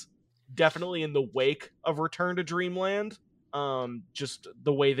is definitely in the wake of Return to Dreamland. Just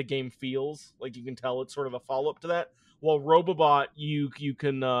the way the game feels, like you can tell it's sort of a follow up to that. While Robobot, you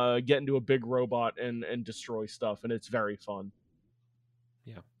can get into a big robot and destroy stuff, and it's very fun.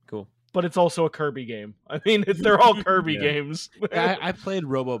 Yeah, cool. But it's also a Kirby game. I mean, they're all Kirby Yeah. games. I played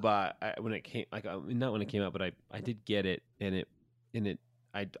Robobot when it came, like not when it came out, but I did get it, and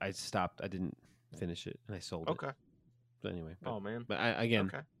I stopped. I didn't finish it, and I sold it. Okay. But anyway, Oh man. but again,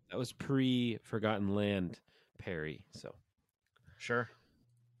 Okay. that was pre Forgotten Land Perry, so Sure.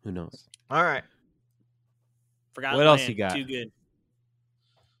 who knows? All right. Forgotten What else Land, you got? Too good.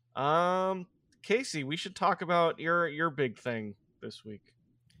 Casey, we should talk about your big thing this week.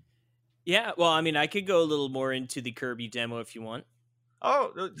 Yeah, well, I mean, I could go a little more into the Kirby demo if you want.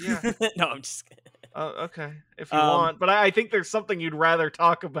 Oh, yeah. No, I'm just kidding. Okay. If you want, but I think there's something you'd rather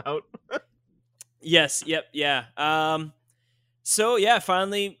talk about. Yes, yep, yeah. So yeah,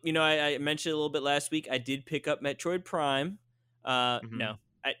 finally, I mentioned a little bit last week. I did pick up Metroid Prime. No,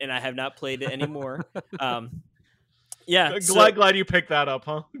 and I have not played it anymore. Yeah, Glad you picked that up,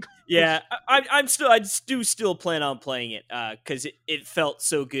 huh? yeah. I do still plan on playing it because it felt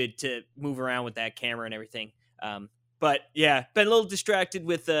so good to move around with that camera and everything. But yeah, been a little distracted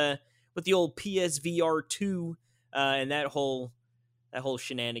with the old PSVR 2 and that whole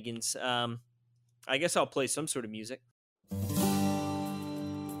shenanigans. I guess I'll play some sort of music.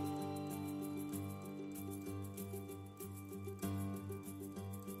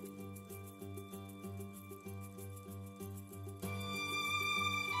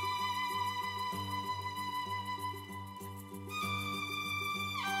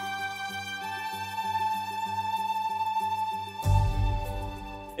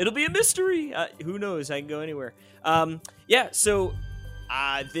 It'll be a mystery. Who knows? I can go anywhere. Yeah, so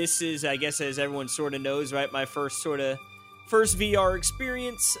this is, I guess, as everyone sort of knows, right, my first VR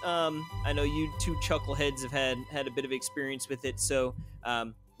experience. I know you two chuckleheads have had a bit of experience with it. So,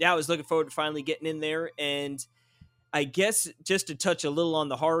 yeah, I was looking forward to finally getting in there. And I guess just to touch a little on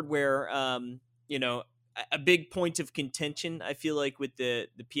the hardware, a big point of contention, I feel like, with the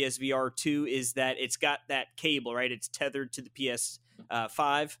PSVR 2 is that it's got that cable, right? It's tethered to the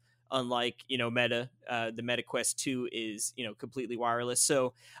PS5, unlike, the Meta Quest 2 is, completely wireless.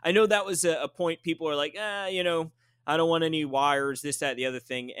 So I know that was a point people are like, I don't want any wires, this, that, the other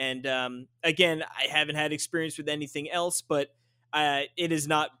thing. And again, I haven't had experience with anything else, but it has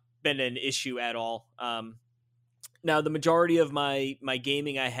not been an issue at all. Now, the majority of my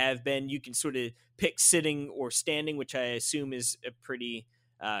gaming I have been, you can sort of pick sitting or standing, which I assume is a pretty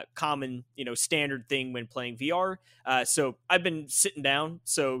common, standard thing when playing VR. So I've been sitting down.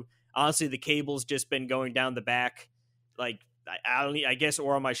 So honestly, the cable's just been going down the back, like I guess,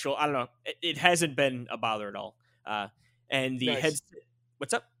 or on my shoulder. I don't know. It hasn't been a bother at all. And the Nice. headset.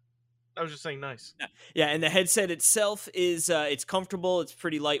 What's up? I was just saying nice. Yeah, and the headset itself is it's comfortable. It's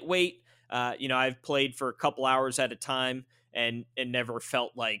pretty lightweight. I've played for a couple hours at a time and never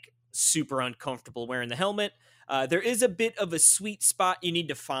felt like super uncomfortable wearing the helmet. There is a bit of a sweet spot you need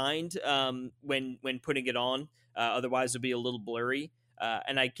to find when putting it on. Otherwise, it'll be a little blurry.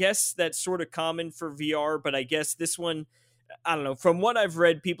 And I guess that's sort of common for VR, but I guess this one, I don't know. From what I've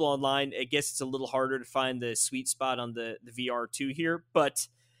read, people online, I guess it's a little harder to find the sweet spot on the VR2 here, but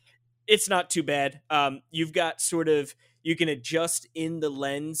it's not too bad. You've got you can adjust in the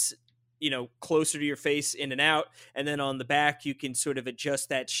lens, closer to your face, in and out. And then on the back, you can sort of adjust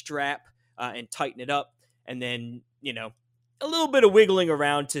that strap and tighten it up. And then, a little bit of wiggling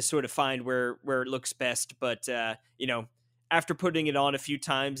around to sort of find where it looks best. But, after putting it on a few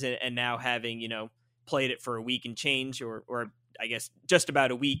times and now having, played it for a week and change, or I guess just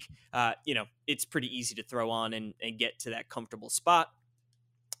about a week, it's pretty easy to throw on and get to that comfortable spot.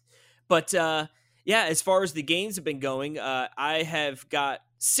 But, yeah, as far as the games have been going, I have got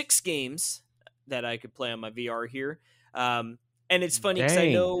 6 games that I could play on my VR here. And it's funny because I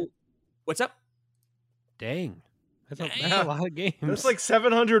Dang. know... What's up? Dang, that's Dang. a lot of games. That's like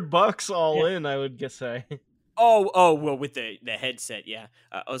 $700 all in, I would guess say. well, with the headset, yeah.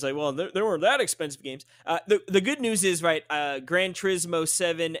 I was like, well, there weren't that expensive games. The good news is, right, Gran Turismo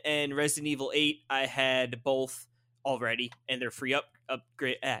 7 and Resident Evil 8, I had both already, and they're free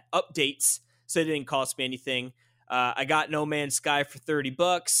updates, so it didn't cost me anything. I got No Man's Sky for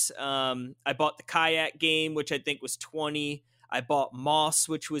 $30. I bought the Kayak game, which I think was $20. I bought Moss,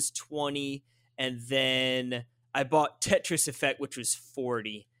 which was $20, and then I bought Tetris Effect, which was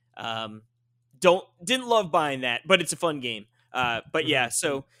 $40. Didn't love buying that, but it's a fun game. But yeah,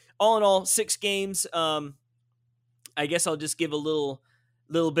 so all in all, 6 games. I guess I'll just give a little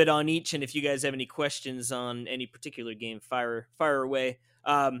bit on each, and if you guys have any questions on any particular game, fire away.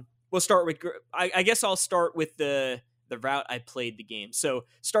 We'll start with. I guess I'll start with the route I played the game. So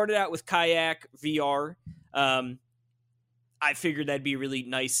started out with Kayak VR. I figured that'd be a really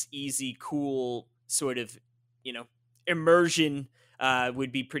nice, easy, cool sort of, immersion.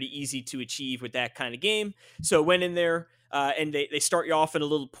 Would be pretty easy to achieve with that kind of game. So went in there, and they start you off in a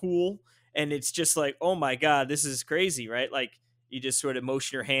little pool, and it's just like, oh my God, this is crazy, right? Like you just sort of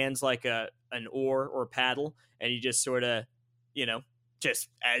motion your hands like an oar or paddle, and you just sort of, just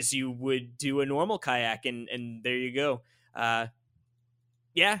as you would do a normal kayak, and there you go.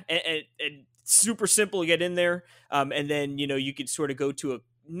 Yeah, and super simple to get in there, and then you could sort of go to a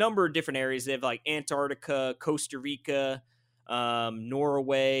number of different areas. They have like Antarctica, Costa Rica,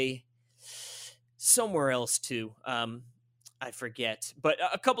 Norway, somewhere else too. I forget, but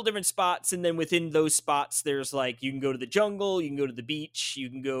a couple different spots. And then within those spots, there's like, you can go to the jungle, you can go to the beach, you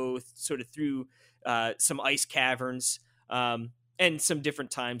can go sort of through some ice caverns, and some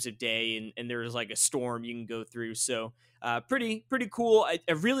different times of day. And there's like a storm you can go through. So pretty cool.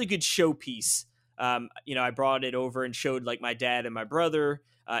 A really good showpiece. I brought it over and showed like my dad and my brother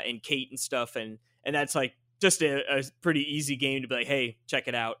and Kate and stuff. And that's like, just a pretty easy game to be like, hey, check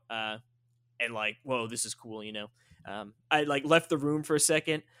it out. And like, whoa, this is cool, I like left the room for a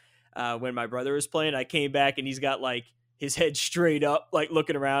second when my brother was playing. I came back and he's got like his head straight up, like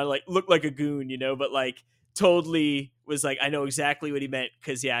looking around, like looked like a goon, but like totally was like, I know exactly what he meant.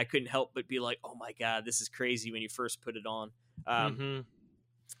 Cause yeah, I couldn't help but be like, oh my God, this is crazy when you first put it on.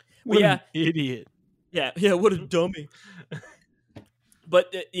 What an idiot. Yeah. What a dummy.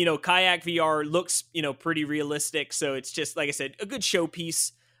 But, Kayak VR looks, pretty realistic. So it's just, like I said, a good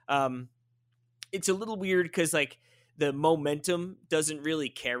showpiece. It's a little weird because, like, the momentum doesn't really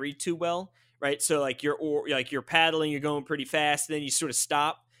carry too well, right? So, like, you're paddling, you're going pretty fast, and then you sort of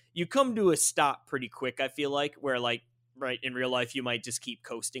stop. You come to a stop pretty quick, I feel like, where, like, right, in real life, you might just keep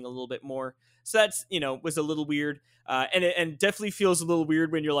coasting a little bit more. So that's, was a little weird. And definitely feels a little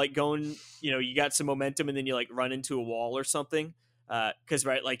weird when you're, like, going, you got some momentum, and then you, like, run into a wall or something. Because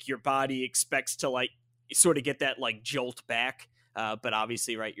right, like your body expects to like sort of get that like jolt back, but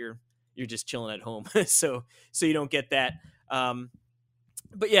obviously, right, you're just chilling at home, so you don't get that.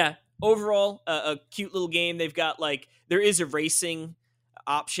 But yeah, overall, a cute little game. They've got like there is a racing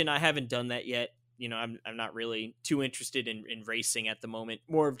option. I haven't done that yet. I'm not really too interested in racing at the moment.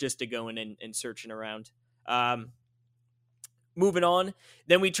 More of just to going and searching around. Moving on,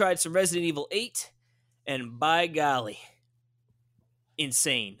 then we tried some Resident Evil 8, and by golly,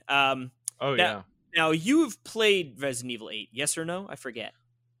 insane. Yeah. Now you've played Resident Evil 8, yes or no? I forget.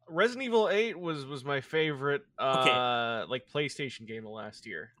 Resident Evil 8 was my favorite like PlayStation game of last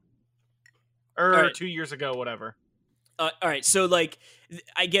year. Or right. 2 years ago, whatever. All right, so like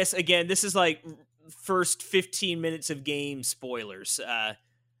I guess again this is like first 15 minutes of game spoilers.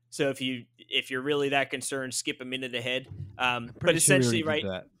 So if you're really that concerned, skip a minute ahead. But essentially, right.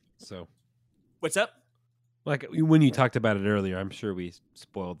 That, so what's up? Like when you talked about it earlier, I'm sure we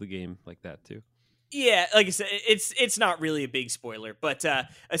spoiled the game like that too. Yeah, like I said, it's not really a big spoiler, but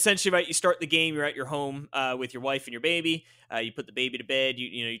essentially, right, you start the game, you're at your home with your wife and your baby. You put the baby to bed,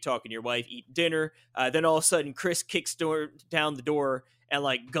 you talking to your wife, eat dinner. Then all of a sudden, Chris kicks down the door and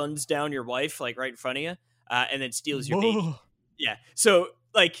like guns down your wife like right in front of you, and then steals your baby. Yeah, so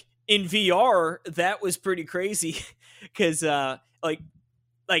like in VR, that was pretty crazy because like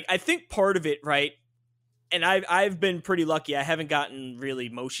I think part of it, right. And I've been pretty lucky. I haven't gotten really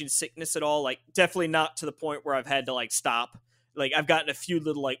motion sickness at all. Like, definitely not to the point where I've had to, like, stop. Like, I've gotten a few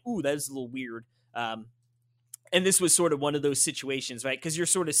little, like, ooh, that is a little weird. And this was sort of one of those situations, right? Because you're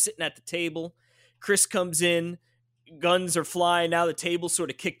sort of sitting at the table. Chris comes in. Guns are flying. Now the table's sort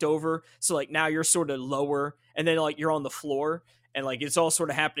of kicked over. So, like, now you're sort of lower. And then, like, you're on the floor. And, like, it's all sort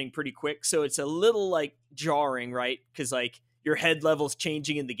of happening pretty quick. So it's a little, like, jarring, right? Because, like, your head level's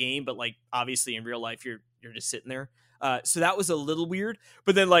changing in the game. But, like, obviously in real life, you're just sitting there. So that was a little weird.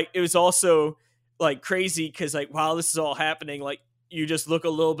 But then, like, it was also, like, crazy because, like, while this is all happening, like, you just look a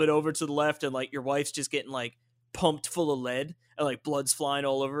little bit over to the left and, like, your wife's just getting, like, pumped full of lead and like blood's flying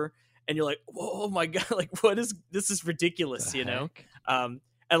all over, and you're like, oh my god, like this is ridiculous, you know? And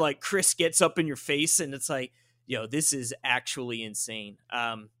like Chris gets up in your face and it's like, yo, this is actually insane.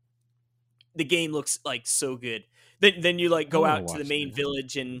 The game looks like so good. Then you like go out to the main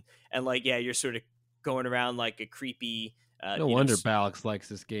village and like, yeah, you're sort of going around like a creepy. No wonder Balix likes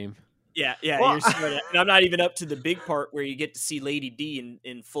this game. Yeah. Well, you're sort of, and I'm not even up to the big part where you get to see Lady D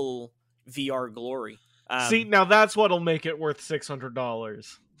in full VR glory. See, now that's what'll make it worth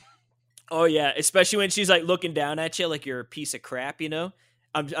 $600. Oh yeah, especially when she's like looking down at you like you're a piece of crap, you know?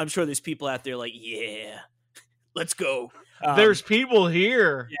 I'm sure there's people out there like, yeah, let's go. There's people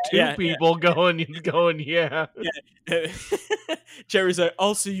here. Two people going, yeah. Jerry's like,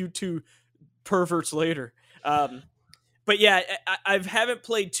 I'll see you two perverts later. But yeah, I haven't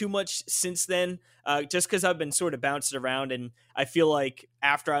played too much since then, just because I've been sort of bouncing around, and I feel like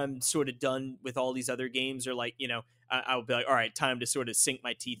after I'm sort of done with all these other games, or like, you know, I'll be like, all right, time to sort of sink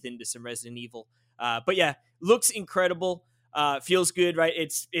my teeth into some Resident Evil. But yeah, looks incredible. Feels good, right?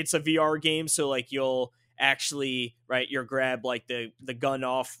 It's a VR game, so like you'll actually, right, you'll grab like the gun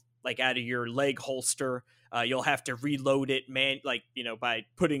off like out of your leg holster. You'll have to reload it, like, you know, by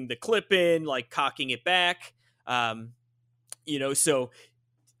putting the clip in, like cocking it back. You know, so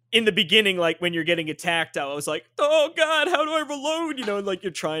in the beginning, like when you're getting attacked, I was like, oh god, how do I reload? You know, and like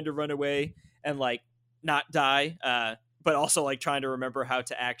you're trying to run away and like not die, but also like trying to remember how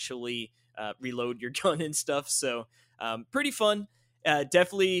to actually reload your gun and stuff. So pretty fun.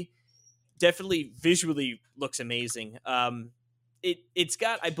 Definitely visually looks amazing. It's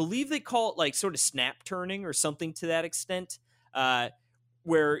got, I believe they call it like sort of snap turning or something to that extent,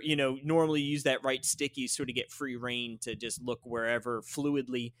 where, you know, normally you use that right stick, you sort of get free reign to just look wherever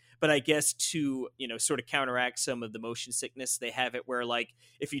fluidly. But I guess to, you know, sort of counteract some of the motion sickness, they have it where like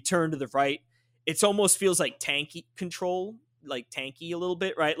if you turn to the right, it almost feels like tanky control, like tanky a little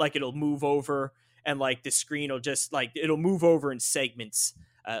bit, right? Like it'll move over and like the screen will just like, it'll move over in segments.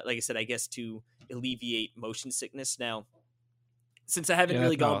 Like I said, I guess to alleviate motion sickness. Now, since I haven't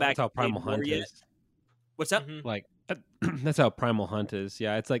really gone back to Primal Hunt yet. What's up? Mm-hmm. Like that's how Primal Hunt is.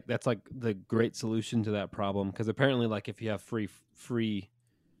 Yeah, it's like that's like the great solution to that problem, because apparently, like if you have free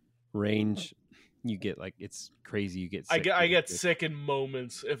range, you get like, it's crazy. You get sick. I get sick in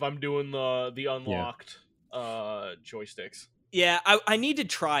moments if I'm doing the unlocked joysticks. Yeah, I need to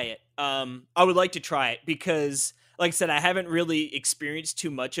try it. I would like to try it because, like I said, I haven't really experienced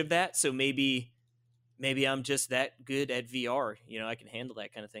too much of that. So maybe I'm just that good at VR. You know, I can handle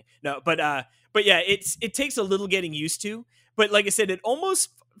that kind of thing. No, but yeah, it takes a little getting used to. But like I said, it almost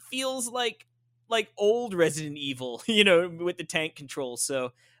feels like old Resident Evil, you know, with the tank control.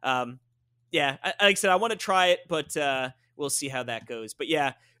 So yeah, like I said, I want to try it, but we'll see how that goes. But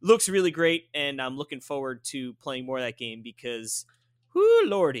yeah, looks really great, and I'm looking forward to playing more of that game because, whoo,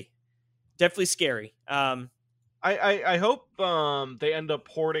 lordy, definitely scary. I hope they end up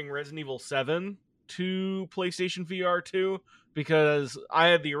porting Resident Evil 7 to PlayStation VR 2, because I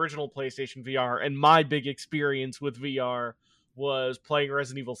had the original PlayStation VR, and my big experience with VR was playing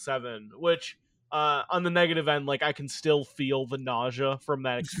Resident Evil 7, which on the negative end, like I can still feel the nausea from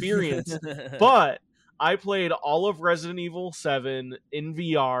that experience. But I played all of Resident Evil 7 in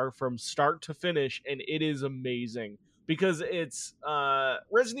VR from start to finish, and it is amazing. Because it's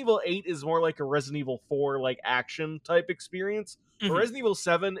Resident Evil 8 is more like a Resident Evil 4 like action type experience. Mm-hmm. Resident Evil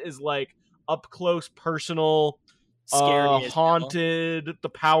 7 is like up close, personal, haunted, the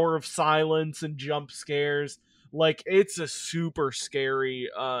power of silence and jump scares. Like it's a super scary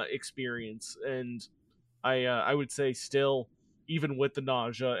experience, and I would say still, even with the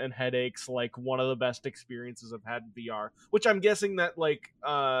nausea and headaches, like one of the best experiences I've had in VR. Which I'm guessing that like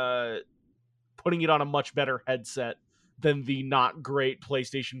putting it on a much better headset than the not great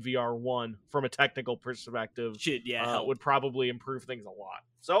PlayStation VR 1 from a technical perspective would probably improve things a lot.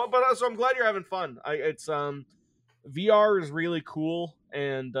 So I'm glad you're having fun. VR is really cool,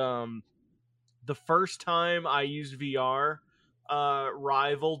 and the first time I used VR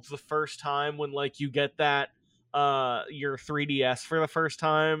rivaled the first time when like you get that your 3DS for the first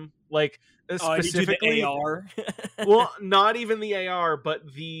time, like specifically the AR. Well, not even the AR,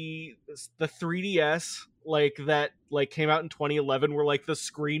 but the 3DS, like that like came out in 2011, where like the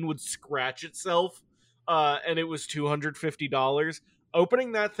screen would scratch itself, and it was $250.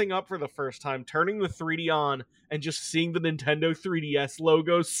 Opening that thing up for the first time, turning the 3D on, and just seeing the Nintendo 3DS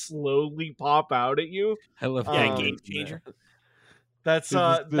logo slowly pop out at you. I love game changer. That's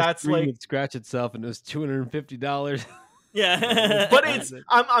that's like would scratch itself, and it was $250. Yeah, but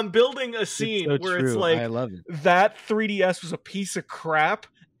I'm building a scene so where true. it's like, I love it. That 3DS was a piece of crap,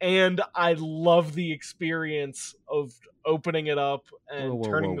 and I love the experience of opening it up and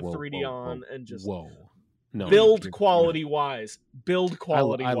turning the 3D on and just no, build you're- quality wise. Build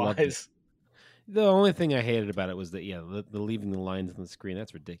quality I loved it. wise. The only thing I hated about it was that the leaving the lines on the screen.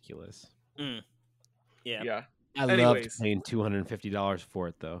 That's ridiculous. Yeah. Yeah. I loved Anyways. paying $250 for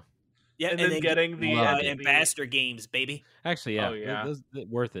it though. Yeah, And then getting the Ambassador games, baby. Actually, yeah, Oh, yeah.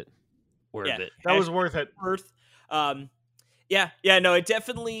 worth it. Worth it. That was worth it. Worth. Yeah, no, it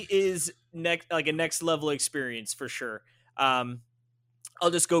definitely is a next level experience for sure. I'll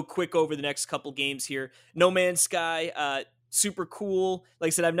just go quick over the next couple games here. No Man's Sky, super cool. Like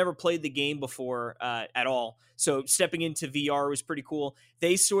I said, I've never played the game before at all. So stepping into VR was pretty cool.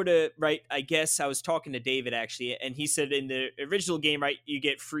 They sort of, right, I guess I was talking to David actually, and he said in the original game, right, you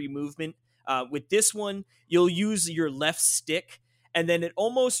get free movement. With this one, you'll use your left stick. And then it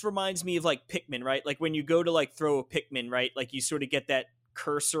almost reminds me of like Pikmin, right? Like when you go to like throw a Pikmin, right? Like you sort of get that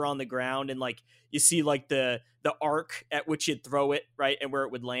cursor on the ground and like you see like the arc at which you'd throw it, right? And where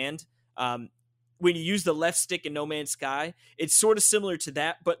it would land. When you use the left stick in No Man's Sky, it's sort of similar to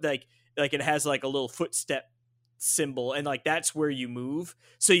that, but like it has like a little footstep symbol and like that's where you move.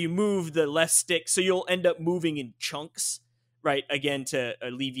 So you move the left stick. So you'll end up moving in chunks, right? Again, to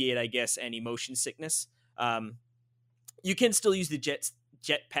alleviate, I guess, any motion sickness. You can still use the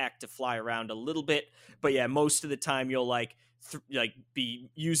jetpack to fly around a little bit, but yeah, most of the time you'll be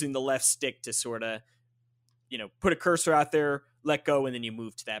using the left stick to sort of, put a cursor out there, let go, and then you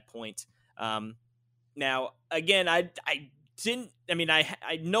move to that point. Now, again, I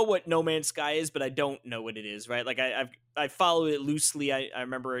know what No Man's Sky is, but I don't know what it is, right? Like I followed it loosely. I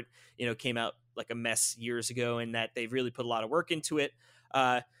remember it, came out like a mess years ago, and that they've really put a lot of work into it.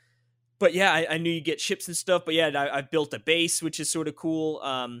 But yeah, I knew you get ships and stuff. But yeah, I've built a base, which is sort of cool.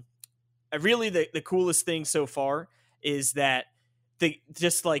 Really, the coolest thing so far is that the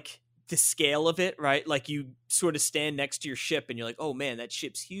scale of it, right? Like you sort of stand next to your ship and you're like, oh man, that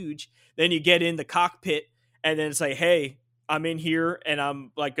ship's huge. Then you get in the cockpit and then it's like, hey, I'm in here and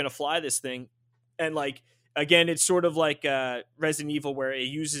I'm like going to fly this thing. And like, again, it's sort of like Resident Evil where it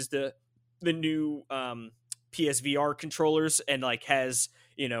uses the new PSVR controllers and like has,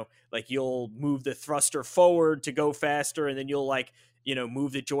 like you'll move the thruster forward to go faster and then you'll like,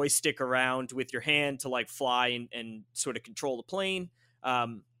 move the joystick around with your hand to like fly and sort of control the plane.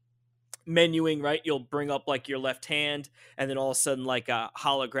 Menuing, right? You'll bring up like your left hand and then all of a sudden like a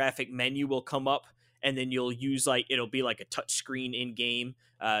holographic menu will come up and then you'll use like, it'll be like a touch screen in game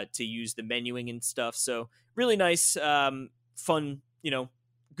to use the menuing and stuff. So really nice, fun,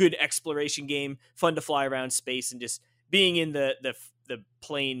 good exploration game, fun to fly around space and just being in the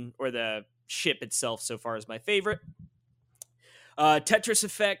plane or the ship itself so far is my favorite. Tetris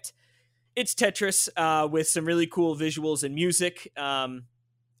Effect. It's Tetris with some really cool visuals and music.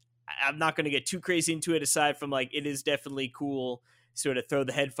 I'm not going to get too crazy into it aside from like it is definitely cool sort of throw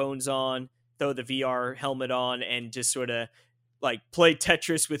the headphones on, throw the VR helmet on and just sort of like play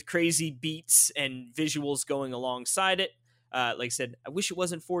Tetris with crazy beats and visuals going alongside it. Like I said, I wish it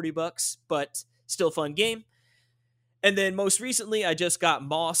wasn't $40, but still fun game. And then most recently, I just got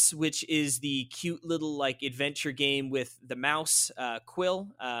Moss, which is the cute little like adventure game with the mouse, Quill.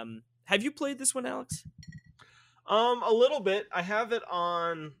 Have you played this one, Alex? A little bit. I have it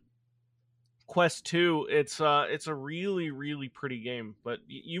on Quest 2. It's a really, really pretty game, but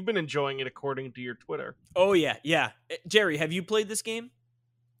you've been enjoying it according to your Twitter. Oh, yeah. Jerry, have you played this game?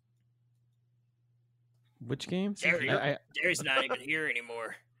 Which game? Jerry's not even here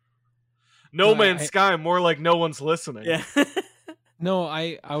anymore. No Man's Sky, more like no one's listening. Yeah. No,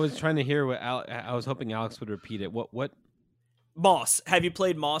 I was trying to hear what I was hoping Alex would repeat it. What? Moss. Have you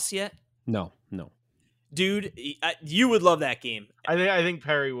played Moss yet? No. Dude, you would love that game. I think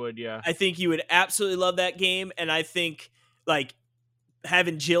Perry would, yeah. I think you would absolutely love that game, and I think like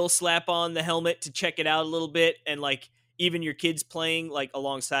having Jill slap on the helmet to check it out a little bit, and like even your kids playing like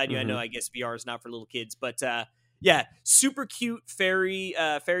alongside you. I know, I guess VR is not for little kids, but yeah, super cute fairy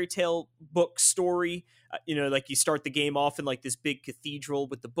tale book story. Like you start the game off in like this big cathedral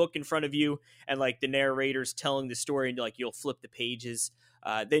with the book in front of you, and like the narrator's telling the story, and like you'll flip the pages.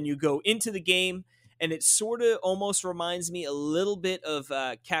 Then you go into the game. And it sort of almost reminds me a little bit of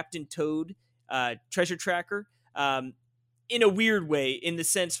Captain Toad, Treasure Tracker, in a weird way, in the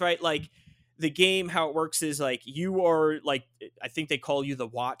sense, right? Like the game, how it works is like you are like, I think they call you the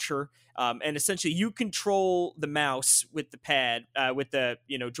Watcher. And essentially you control the mouse with the pad, with the,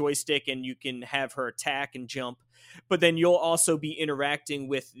 joystick, and you can have her attack and jump. But then you'll also be interacting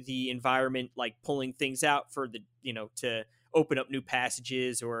with the environment, like pulling things out for the, to open up new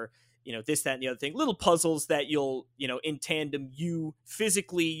passages or, this, that, and the other thing. Little puzzles that you'll, in tandem, you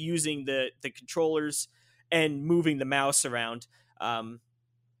physically using the controllers and moving the mouse around.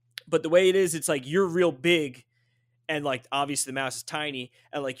 But the way it is, it's like you're real big, and like obviously the mouse is tiny,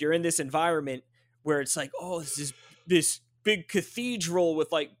 and like you're in this environment where it's like, oh, this is this big cathedral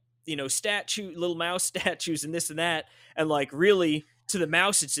with like, little mouse statues and this and that, and like really to the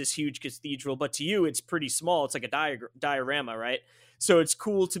mouse it's this huge cathedral, but to you it's pretty small. It's like a diorama, right? So it's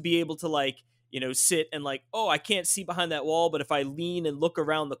cool to be able to like, sit and like, oh, I can't see behind that wall, but if I lean and look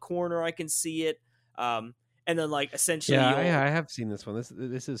around the corner, I can see it. And then like essentially, I have seen this one.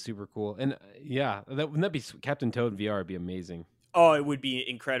 This is super cool, and wouldn't that be Captain Toad VR? Would be amazing. Oh, it would be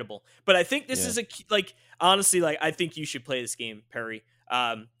incredible. But I think this is honestly, like I think you should play this game, Perry.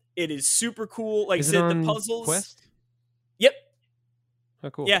 It is super cool. Like I said, the puzzles. Quest? Yep. Oh,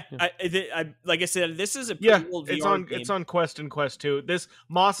 cool. Yeah, I like I said, this is a pretty cool VR game. It's on Quest and Quest 2. This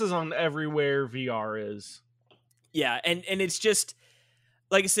Moss is on everywhere VR is. Yeah, and it's just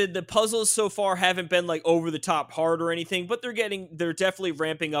like I said, the puzzles so far haven't been like over the top hard or anything, but they're definitely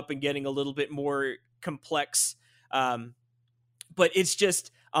ramping up and getting a little bit more complex. But it's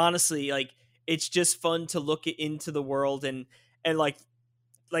just honestly like it's just fun to look into the world and like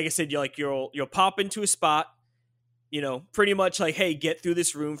I said, you'll pop into a spot, pretty much like, hey, get through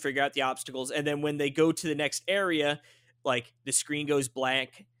this room, figure out the obstacles, and then when they go to the next area, like the screen goes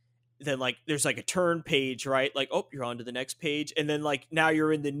blank. Then like there's like a turn page, right? Like, oh, you're on to the next page, and then like now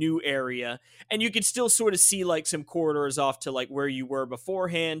you're in the new area, and you can still sort of see like some corridors off to like where you were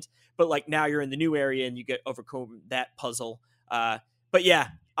beforehand, but like now you're in the new area and you get overcome that puzzle. But yeah,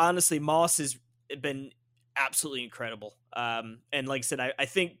 honestly, Moss has been absolutely incredible. And like I said, I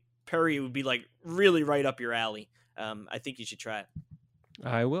think Perry would be like really right up your alley. I think you should try it.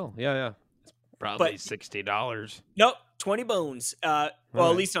 I will. Yeah. It's probably $60. Nope, 20 bones. At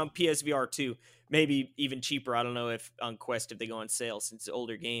right. least on PSVR 2. Maybe even cheaper. I don't know if on Quest if they go on sale since it's an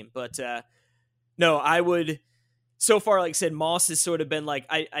older game. But no, I would. So far, like I said, Moss has sort of been like,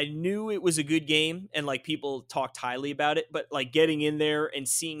 I knew it was a good game and like people talked highly about it, but like getting in there and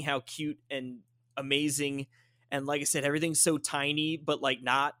seeing how cute and amazing, and like I said, everything's so tiny, but like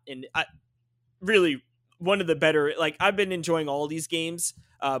not, and really one of the better, like I've been enjoying all these games,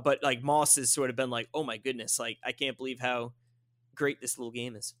 but like Moss has sort of been like, oh my goodness, like I can't believe how great this little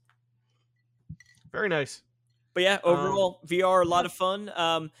game is. Very nice. But yeah, overall, VR, a lot of fun.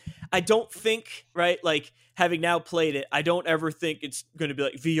 I don't think, right, like having now played it, I don't ever think it's going to be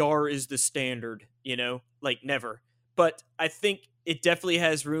like VR is the standard, like never. But I think it definitely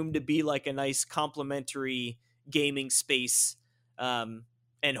has room to be like a nice complementary gaming space. And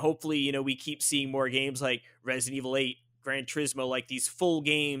hopefully, we keep seeing more games like Resident Evil 8, Gran Turismo, like these full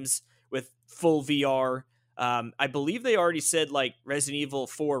games with full VR. I believe they already said like Resident Evil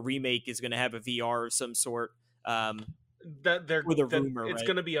 4 Remake is going to have a VR of some sort. That they're with a that rumor, it's right?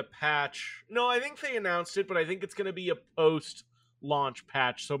 going to be a patch. No, I think they announced it, but I think it's going to be a post-launch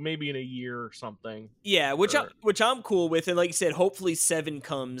patch, so maybe in a year or something. Yeah, which I'm cool with, and like you said, hopefully 7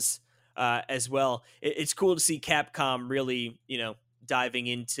 comes as well. It's cool to see Capcom really, diving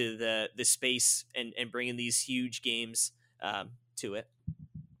into the space and bringing these huge games to it.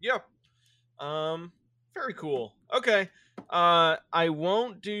 Yeah. Very cool. Okay. I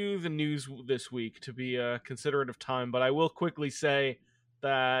won't do the news this week to be considerate of time, but I will quickly say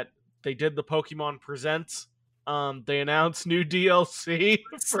that they did the Pokemon Presents. They announced new DLC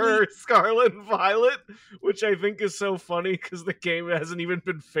for Scarlet and Violet, which I think is so funny because the game hasn't even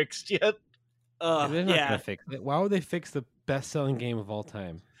been fixed yet. They're not gonna fix it. Why would they fix the best-selling game of all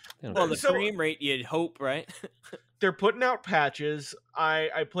time? Well, the frame rate, you'd hope, right? They're putting out patches.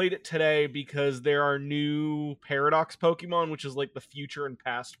 I played it today because there are new Paradox Pokemon, which is like the future and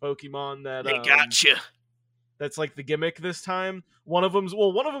past Pokemon that they gotcha. That's like the gimmick this time. One of them's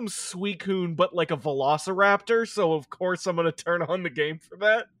Suicune, but like a Velociraptor. So of course I'm gonna turn on the game for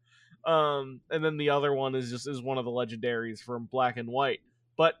that. And then the other one is one of the legendaries from Black and White.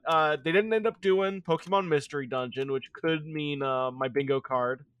 But they didn't end up doing Pokemon Mystery Dungeon, which could mean my bingo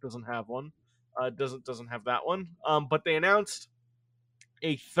card doesn't have one. Doesn't have that one. But they announced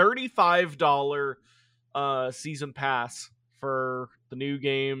a $35 season pass for the new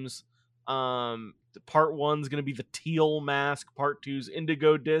games. Part 1's going to be the Teal Mask. Part 2's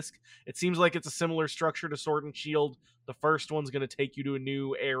Indigo Disc. It seems like it's a similar structure to Sword and Shield. The first one's going to take you to a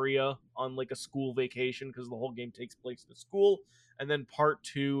new area on like a school vacation because the whole game takes place in a school. And then part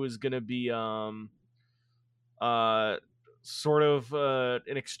 2 is going to be sort of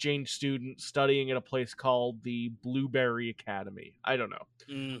an exchange student studying at a place called the Blueberry Academy. I don't know.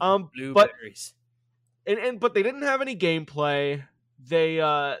 Blueberries. But they didn't have any gameplay.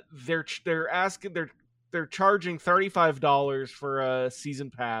 they're charging $35 for a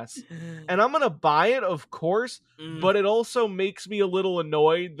season pass, and I'm gonna buy it, of course. But it also makes me a little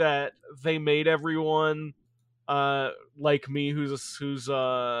annoyed that they made everyone like me, who's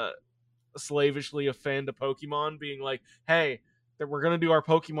slavishly a fan to Pokemon, being like, hey, that we're gonna do our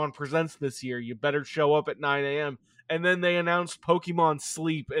Pokemon Presents this year, you better show up at 9 a.m. And then they announced Pokemon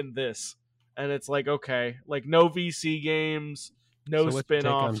Sleep in this, and it's like, okay, like no VC games, no So what's your take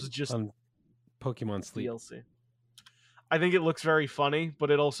spin-offs, just on Pokemon Sleep. DLC. I think it looks very funny,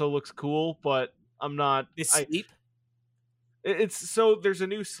 but it also looks cool, but I'm not Sleep? It's so there's a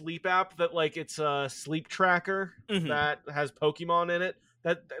new sleep app that like it's a sleep tracker that has Pokemon in it.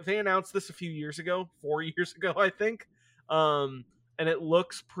 That they announced this a few years ago, 4 years ago, I think. And it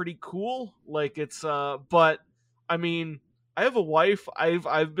looks pretty cool. Like it's but I mean, I have a wife.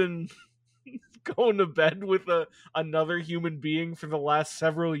 I've been going to bed with another human being for the last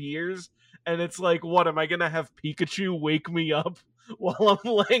several years, and it's like, what am I gonna have Pikachu wake me up while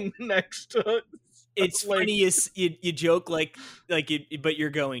I'm laying next to it? It's like, funny you joke but you're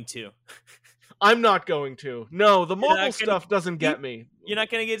going to. I'm not going to. No, the mobile gonna stuff doesn't get me. You're not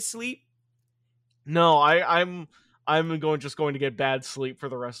gonna get sleep? No, I'm going to get bad sleep for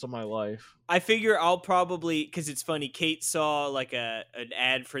the rest of my life. I figure I'll probably, because it's funny, Kate saw like an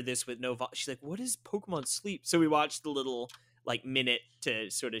ad for this with no she's like, what is Pokemon Sleep? So we watched the little like minute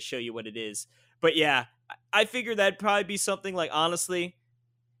to sort of show you what it is. But yeah, I figure that'd probably be something like, honestly,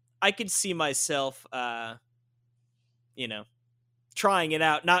 I could see myself trying it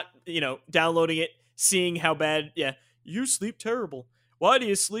out, not downloading it, seeing how bad. You sleep terrible. Why do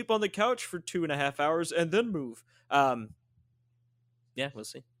you sleep on the couch for 2.5 hours and then move? We'll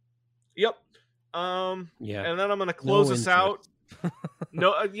see. Yep. Yeah. And then I'm gonna close this out.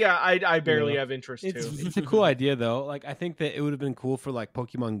 No, I barely have interest too. It's a cool idea though. Like I think that it would have been cool for like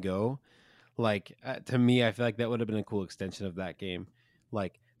Pokemon Go. Like to me, I feel like that would have been a cool extension of that game.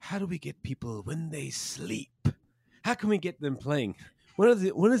 Like, how do we get people when they sleep? How can we get them playing? When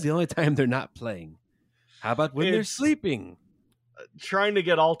is the only time they're not playing? How about when they're sleeping? Trying to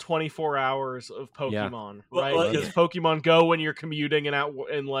get all 24 hours of Pokemon, right? Because Pokemon Go when you're commuting and out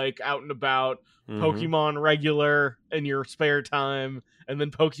and about, Pokemon regular in your spare time, and then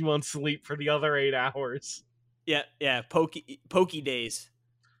Pokemon Sleep for the other 8 hours. Yeah, Poke Days.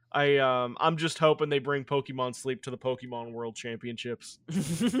 I'm just hoping they bring Pokemon Sleep to the Pokemon World Championships.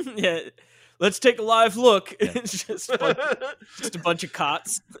 Yeah, let's take a live look. Yeah. It's just a bunch of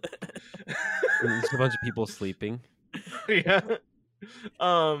cots. Just a bunch of people sleeping. Yeah.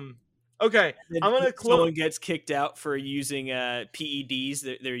 Okay. I'm gonna close. Someone gets kicked out for using PEDs.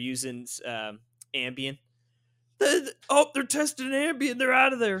 They're using Ambien. They're testing Ambien. They're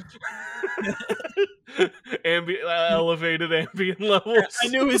out of there. Elevated Ambien levels. I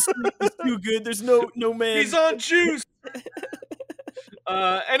knew his sleep was too good. There's no man. He's on juice.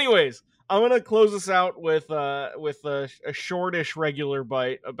 Anyways, I'm gonna close this out with a shortish regular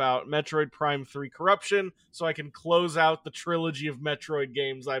bite about Metroid Prime 3 Corruption, so I can close out the trilogy of Metroid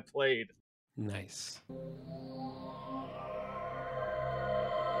games I played. Nice.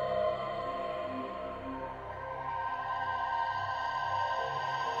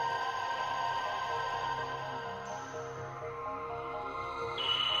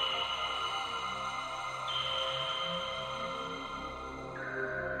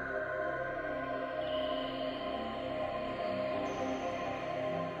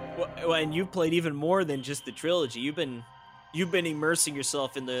 Well, and you've played even more than just the trilogy. You've been immersing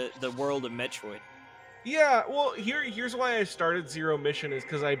yourself in the world of Metroid. Yeah, well, here's why I started Zero Mission is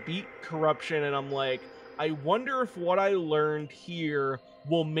because I beat Corruption, and I'm like, I wonder if what I learned here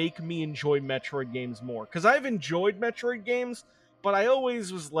will make me enjoy Metroid games more. Because I've enjoyed Metroid games, but I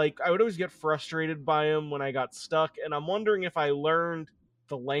always was like, I would always get frustrated by them when I got stuck, and I'm wondering if I learned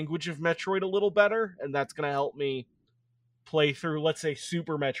the language of Metroid a little better, and that's going to help me play through, let's say,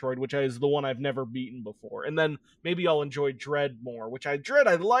 Super Metroid, which is the one I've never beaten before. And then maybe I'll enjoy Dread more, which I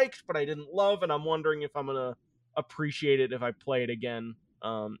liked, but I didn't love, and I'm wondering if I'm going to appreciate it if I play it again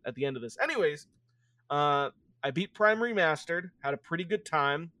at the end of this. Anyways, I beat Prime Remastered, had a pretty good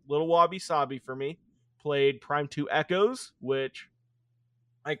time, little wabi-sabi for me. Played Prime 2 Echoes, which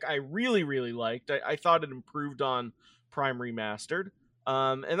I really, really liked. I thought it improved on Prime Remastered.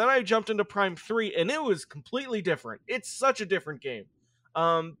 And then I jumped into Prime 3, and it was completely different. It's such a different game.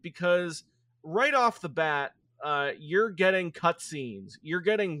 Because right off the bat, you're getting cutscenes. You're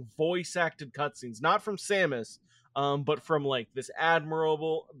getting voice-acted cutscenes. Not from Samus, but from, like, this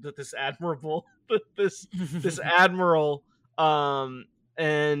admiral, and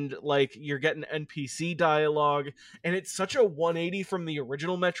and like you're getting NPC dialogue, and it's such a 180 from the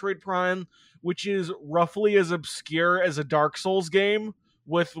original Metroid Prime, which is roughly as obscure as a Dark Souls game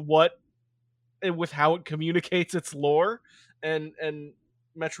with how it communicates its lore. And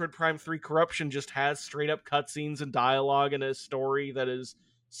Metroid Prime 3 Corruption just has straight up cutscenes and dialogue and a story that is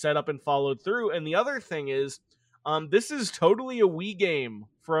set up and followed through. And the other thing is, this is totally a Wii game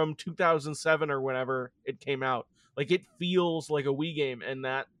from 2007 or whenever it came out. Like, it feels like a Wii game, and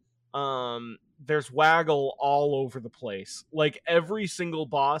that there's waggle all over the place. Like, every single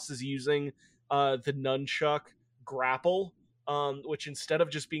boss is using the nunchuck grapple, which instead of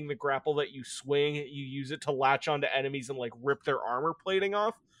just being the grapple that you swing, you use it to latch onto enemies and like rip their armor plating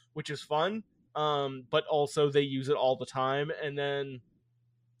off, which is fun. But also they use it all the time. And then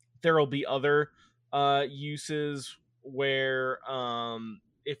there'll be other uses where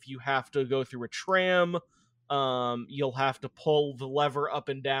if you have to go through a tram, you'll have to pull the lever up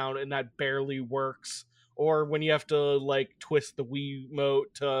and down, and that barely works. Or when you have to like twist the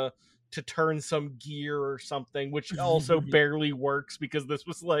Wiimote to turn some gear or something, which also barely works because this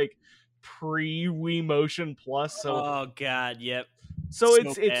was like pre Wii Motion Plus. So oh god, yep. So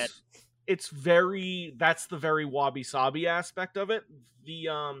bad. it's very, that's the very wabi sabi aspect of it.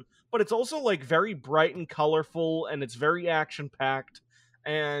 But it's also like very bright and colorful, and it's very action packed.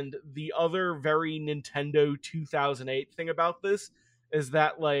 And the other very Nintendo 2008 thing about this is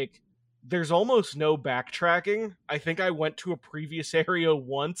that like there's almost no backtracking. I think I went to a previous area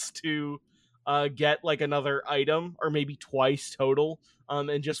once to get like another item, or maybe twice total,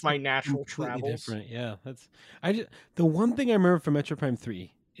 and just my natural Completely travels. different. Yeah, the one thing I remember from Metroid Prime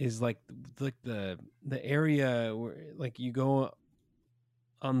 3 is like the area where like you go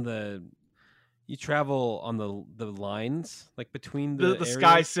on you travel on the lines like between the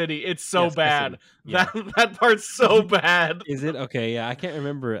Sky areas. City. It's so Yeah, Sky bad. City. Yeah. That part's so bad. Is it? Okay, yeah, I can't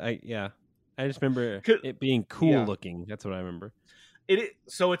remember. I just remember it being cool Yeah. looking. That's what I remember.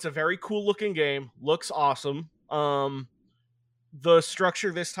 So it's a very cool looking game. Looks awesome. The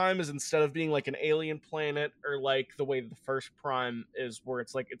structure this time is, instead of being like an alien planet or like the way the first Prime is, where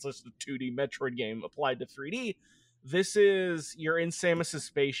it's just a 2D Metroid game applied to 3D. This is, you're in Samus's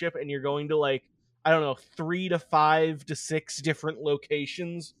spaceship and you're going to like, I don't know, 3 to 5 to 6 different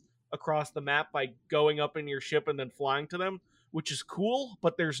locations across the map by going up in your ship and then flying to them, which is cool,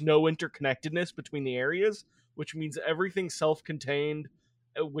 but there's no interconnectedness between the areas, which means everything's self-contained,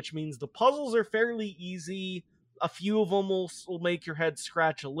 which means the puzzles are fairly easy. A few of them will make your head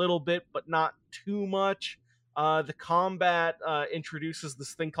scratch a little bit, but not too much. The combat introduces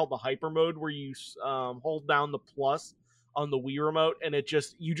this thing called the hyper mode, where you hold down the plus on the Wii remote, and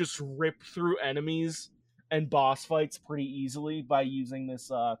you just rip through enemies and boss fights pretty easily by using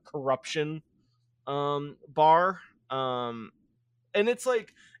this corruption bar. And it's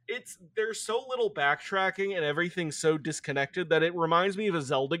like, there's so little backtracking and everything's so disconnected that it reminds me of a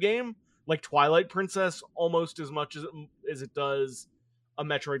Zelda game, like Twilight Princess, almost as much as it does a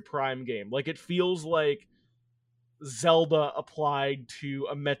Metroid Prime game. Like, it feels like Zelda applied to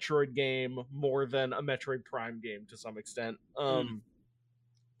a Metroid game more than a Metroid Prime game to some extent.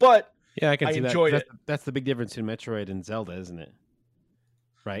 But yeah, I can I see enjoyed that. it. That's the big difference between Metroid and Zelda, isn't it?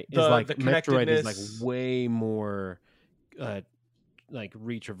 Right? It's The like Metroid is like connectedness- way more like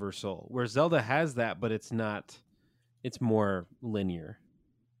retraversal, where Zelda has that, but it's not. It's more linear.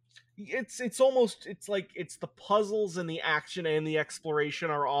 It's like it's the puzzles and the action and the exploration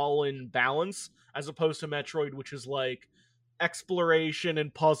are all in balance, as opposed to Metroid, which is like exploration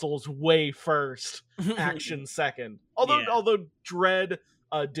and puzzles way first, action second. Although Dread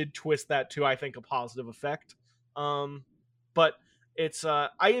did twist that to, I think, a positive effect. But it's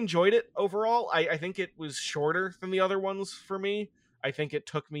I enjoyed it overall. I think it was shorter than the other ones for me. I think it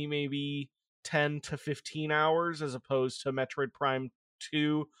took me maybe 10 to 15 hours, as opposed to Metroid Prime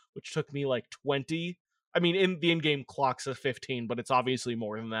 2, which took me like 20. I mean, in the in-game clock says 15, but it's obviously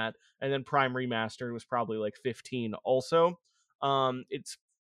more than that. And then Prime Remastered was probably like 15 also. It's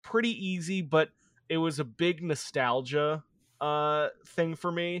pretty easy, but it was a big nostalgia thing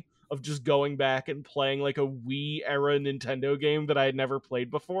for me, of just going back and playing like a Wii era Nintendo game that I had never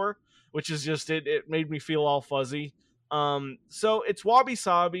played before, which is just, it made me feel all fuzzy. So it's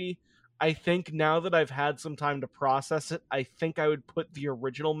wabi-sabi. I think now that I've had some time to process it, I think I would put the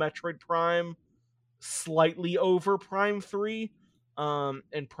original Metroid Prime slightly over Prime 3.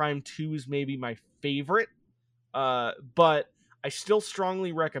 And Prime 2 is maybe my favorite. But I still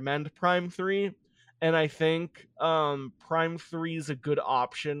strongly recommend Prime 3. And I think Prime 3 is a good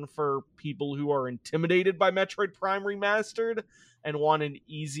option for people who are intimidated by Metroid Prime Remastered and want an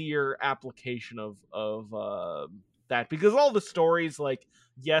easier application of that, because all the stories, like,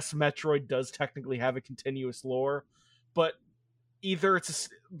 yes, Metroid does technically have a continuous lore, but either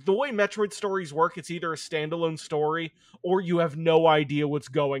the way Metroid stories work, it's either a standalone story or you have no idea what's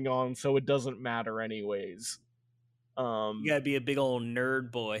going on, so it doesn't matter anyways. You gotta be a big old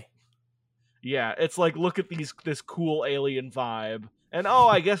nerd boy. Yeah, it's like, look at this cool alien vibe. And, oh,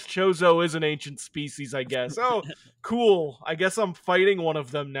 I guess Chozo is an ancient species, I guess. Oh, cool. I guess I'm fighting one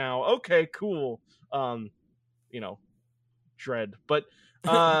of them now. Okay, cool. Dread. But,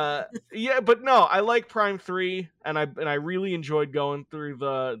 yeah, but no, I like Prime 3, and I really enjoyed going through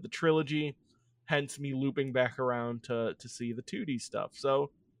the trilogy, hence me looping back around to see the 2D stuff.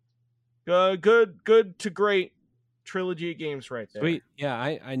 So, good to great trilogy of games right there. Sweet. Yeah,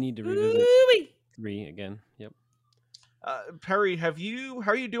 I need to revisit 3 again. Yep. Perry, how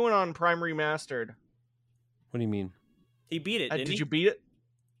are you doing on Prime Remastered? What do you mean? He beat it, didn't Did he? you beat it?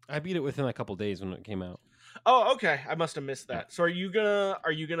 I beat it within a couple days when it came out. Oh, okay. I must have missed that. So are you gonna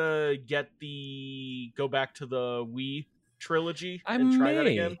go back to the Wii trilogy and try that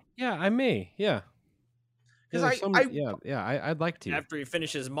again? Yeah, I may. Yeah. 'Cause I'd like to. After he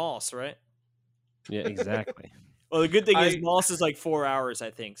finishes Moss, right? Yeah, exactly. Well, the good thing is Moss is like 4 hours, I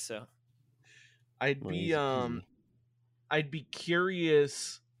think, so. I'd Well, be easy. I'd be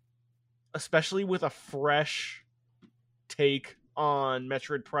curious, especially with a fresh take on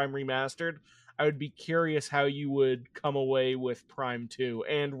Metroid Prime Remastered. I would be curious how you would come away with Prime 2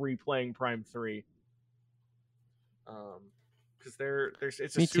 and replaying Prime 3. Because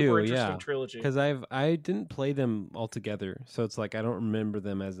it's a Me super too, interesting yeah. trilogy. Because I didn't play them all together, so it's like I don't remember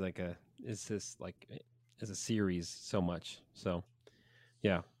them as like as a series so much. So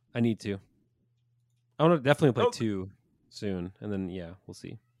yeah, I need to. I want to definitely play 2 soon, and then yeah, we'll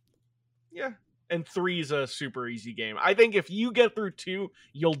see. Yeah. And 3 is a super easy game. I think if you get through 2,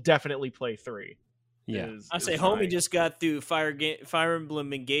 you'll definitely play 3. Yeah, I say, homie just got through Fire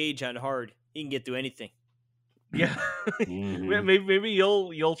Emblem Engage on hard. He can get through anything. Yeah. Mhm. maybe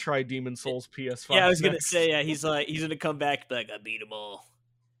you'll try Demon Souls PS5. Yeah, I was gonna next. say, yeah, he's gonna come back and be like, I beat them all.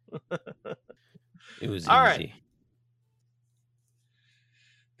 It was All easy. right.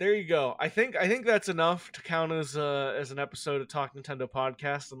 There you go. I think that's enough to count as an episode of Talk Nintendo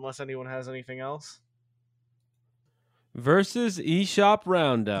podcast, unless anyone has anything else. Versus eShop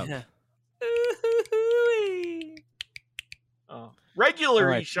Roundup. Regular All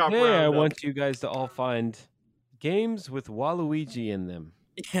right, eShop today roundup. I want you guys to all find games with Waluigi in them.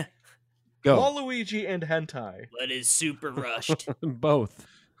 Yeah. Go. Waluigi and hentai. But is super rushed. Both.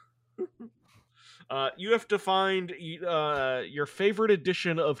 You have to find your favorite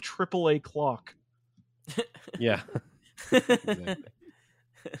edition of AAA Clock. Yeah. Exactly.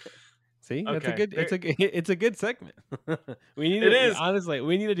 See, that's a Okay, good. It's a good segment. We need. It is. Honestly.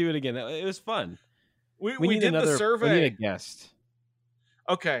 We need to do it again. It was fun. We need did another. the survey. We need a guest.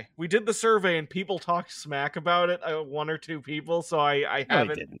 Okay, we did the survey and people talked smack about it. 1 or 2 people, so I No, they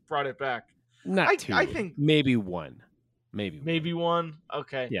haven't didn't. brought it back. Not two. I think maybe one. Maybe. one.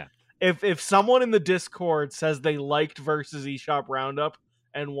 Okay. Yeah. If someone in the Discord says they liked Versus eShop Roundup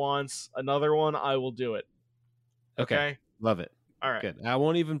and wants another one, I will do it. Okay. Love it. All right. Good. I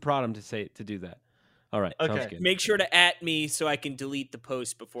won't even prod him to do that. All right. Sounds Okay. good. Make sure to @ me so I can delete the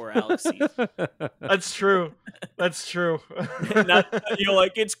post before Alex sees. That's true. That's true.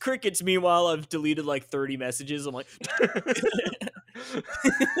 Like it's crickets. Meanwhile, I've deleted like 30 messages. I'm like,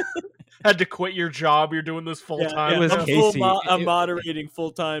 Had to quit your job. You're doing this full time. It was I'm, Casey. I'm moderating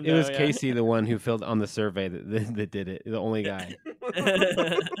full time. It was Casey, the one who filled on the survey that did it. The only guy.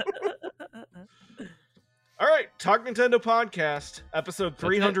 All right, Talk Nintendo podcast, episode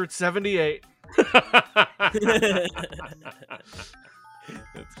 378.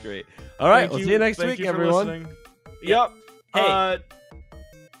 That's great. All right, Thank we'll see you next thank week, you for everyone. listening. Yep. Hey.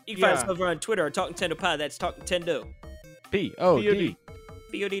 You can find us Yeah. over on Twitter, Talk Nintendo Pod. That's Talk Nintendo. POD.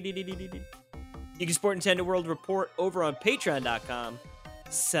 BODDDDD. You can support Nintendo World Report over on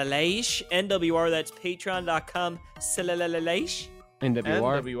patreon.com/NWR. That's patreon.com/NWR.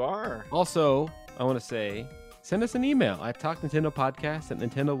 NWR. NWR. Also, I want to say, send us an email at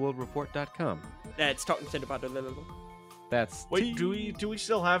talknintendopodcast@nintendoworldreport.com. That's Talk Nintendo Pod. That's Wait, do we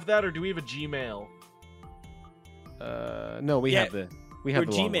still have that, or do we have a Gmail? no, we Yeah, have the We're long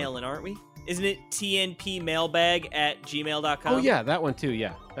one. Gmailing, aren't we? Isn't it tnpmailbag@gmail.com? Oh yeah, that one too.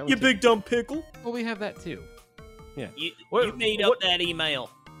 Yeah, that one You too. big dumb pickle. Well, we have that too. You What- made up what- that email.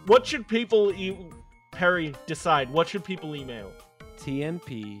 What should people Perry decide? What should people email?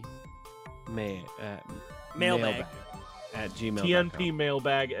 TNP Mailbag. at gmail.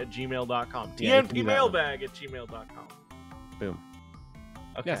 tnpmailbag@gmail.com. Yeah, you can do that one. tnpmailbag@gmail.com. Boom.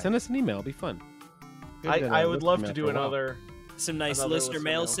 Okay. Yeah, send us an email. It'll be fun. I would love to do another. Some nice Another listener listener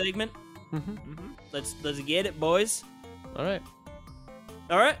mail mail. segment. Mhm. Let's get it, boys. All right.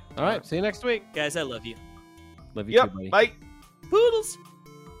 All right, All right. See you next week. guys. I love you. Love you Yep. too, buddy. Bye. Poodles.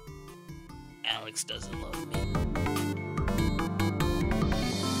 Alex doesn't love me.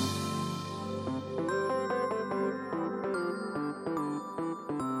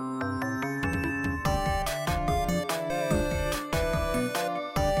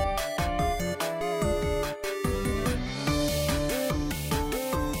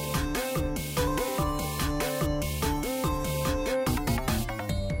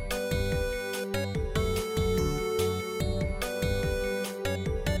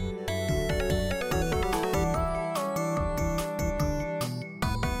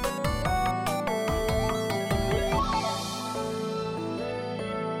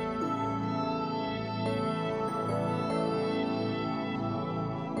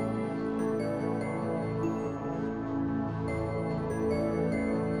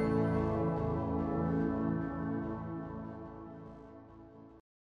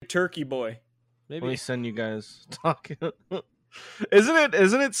 Turkey boy. Let me Maybe. send you guys talking.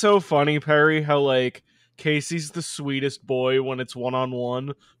 Isn't it so funny, Perry, how like Casey's the sweetest boy when it's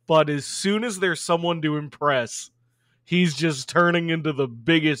one-on-one, but as soon as there's someone to impress, he's just turning into the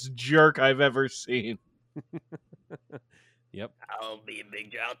biggest jerk I've ever seen. Yep. I'll be a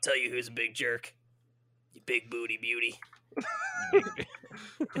big. I'll tell you who's a big jerk. You big booty beauty.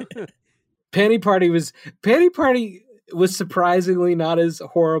 Panty Party was surprisingly not as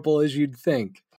horrible as you'd think.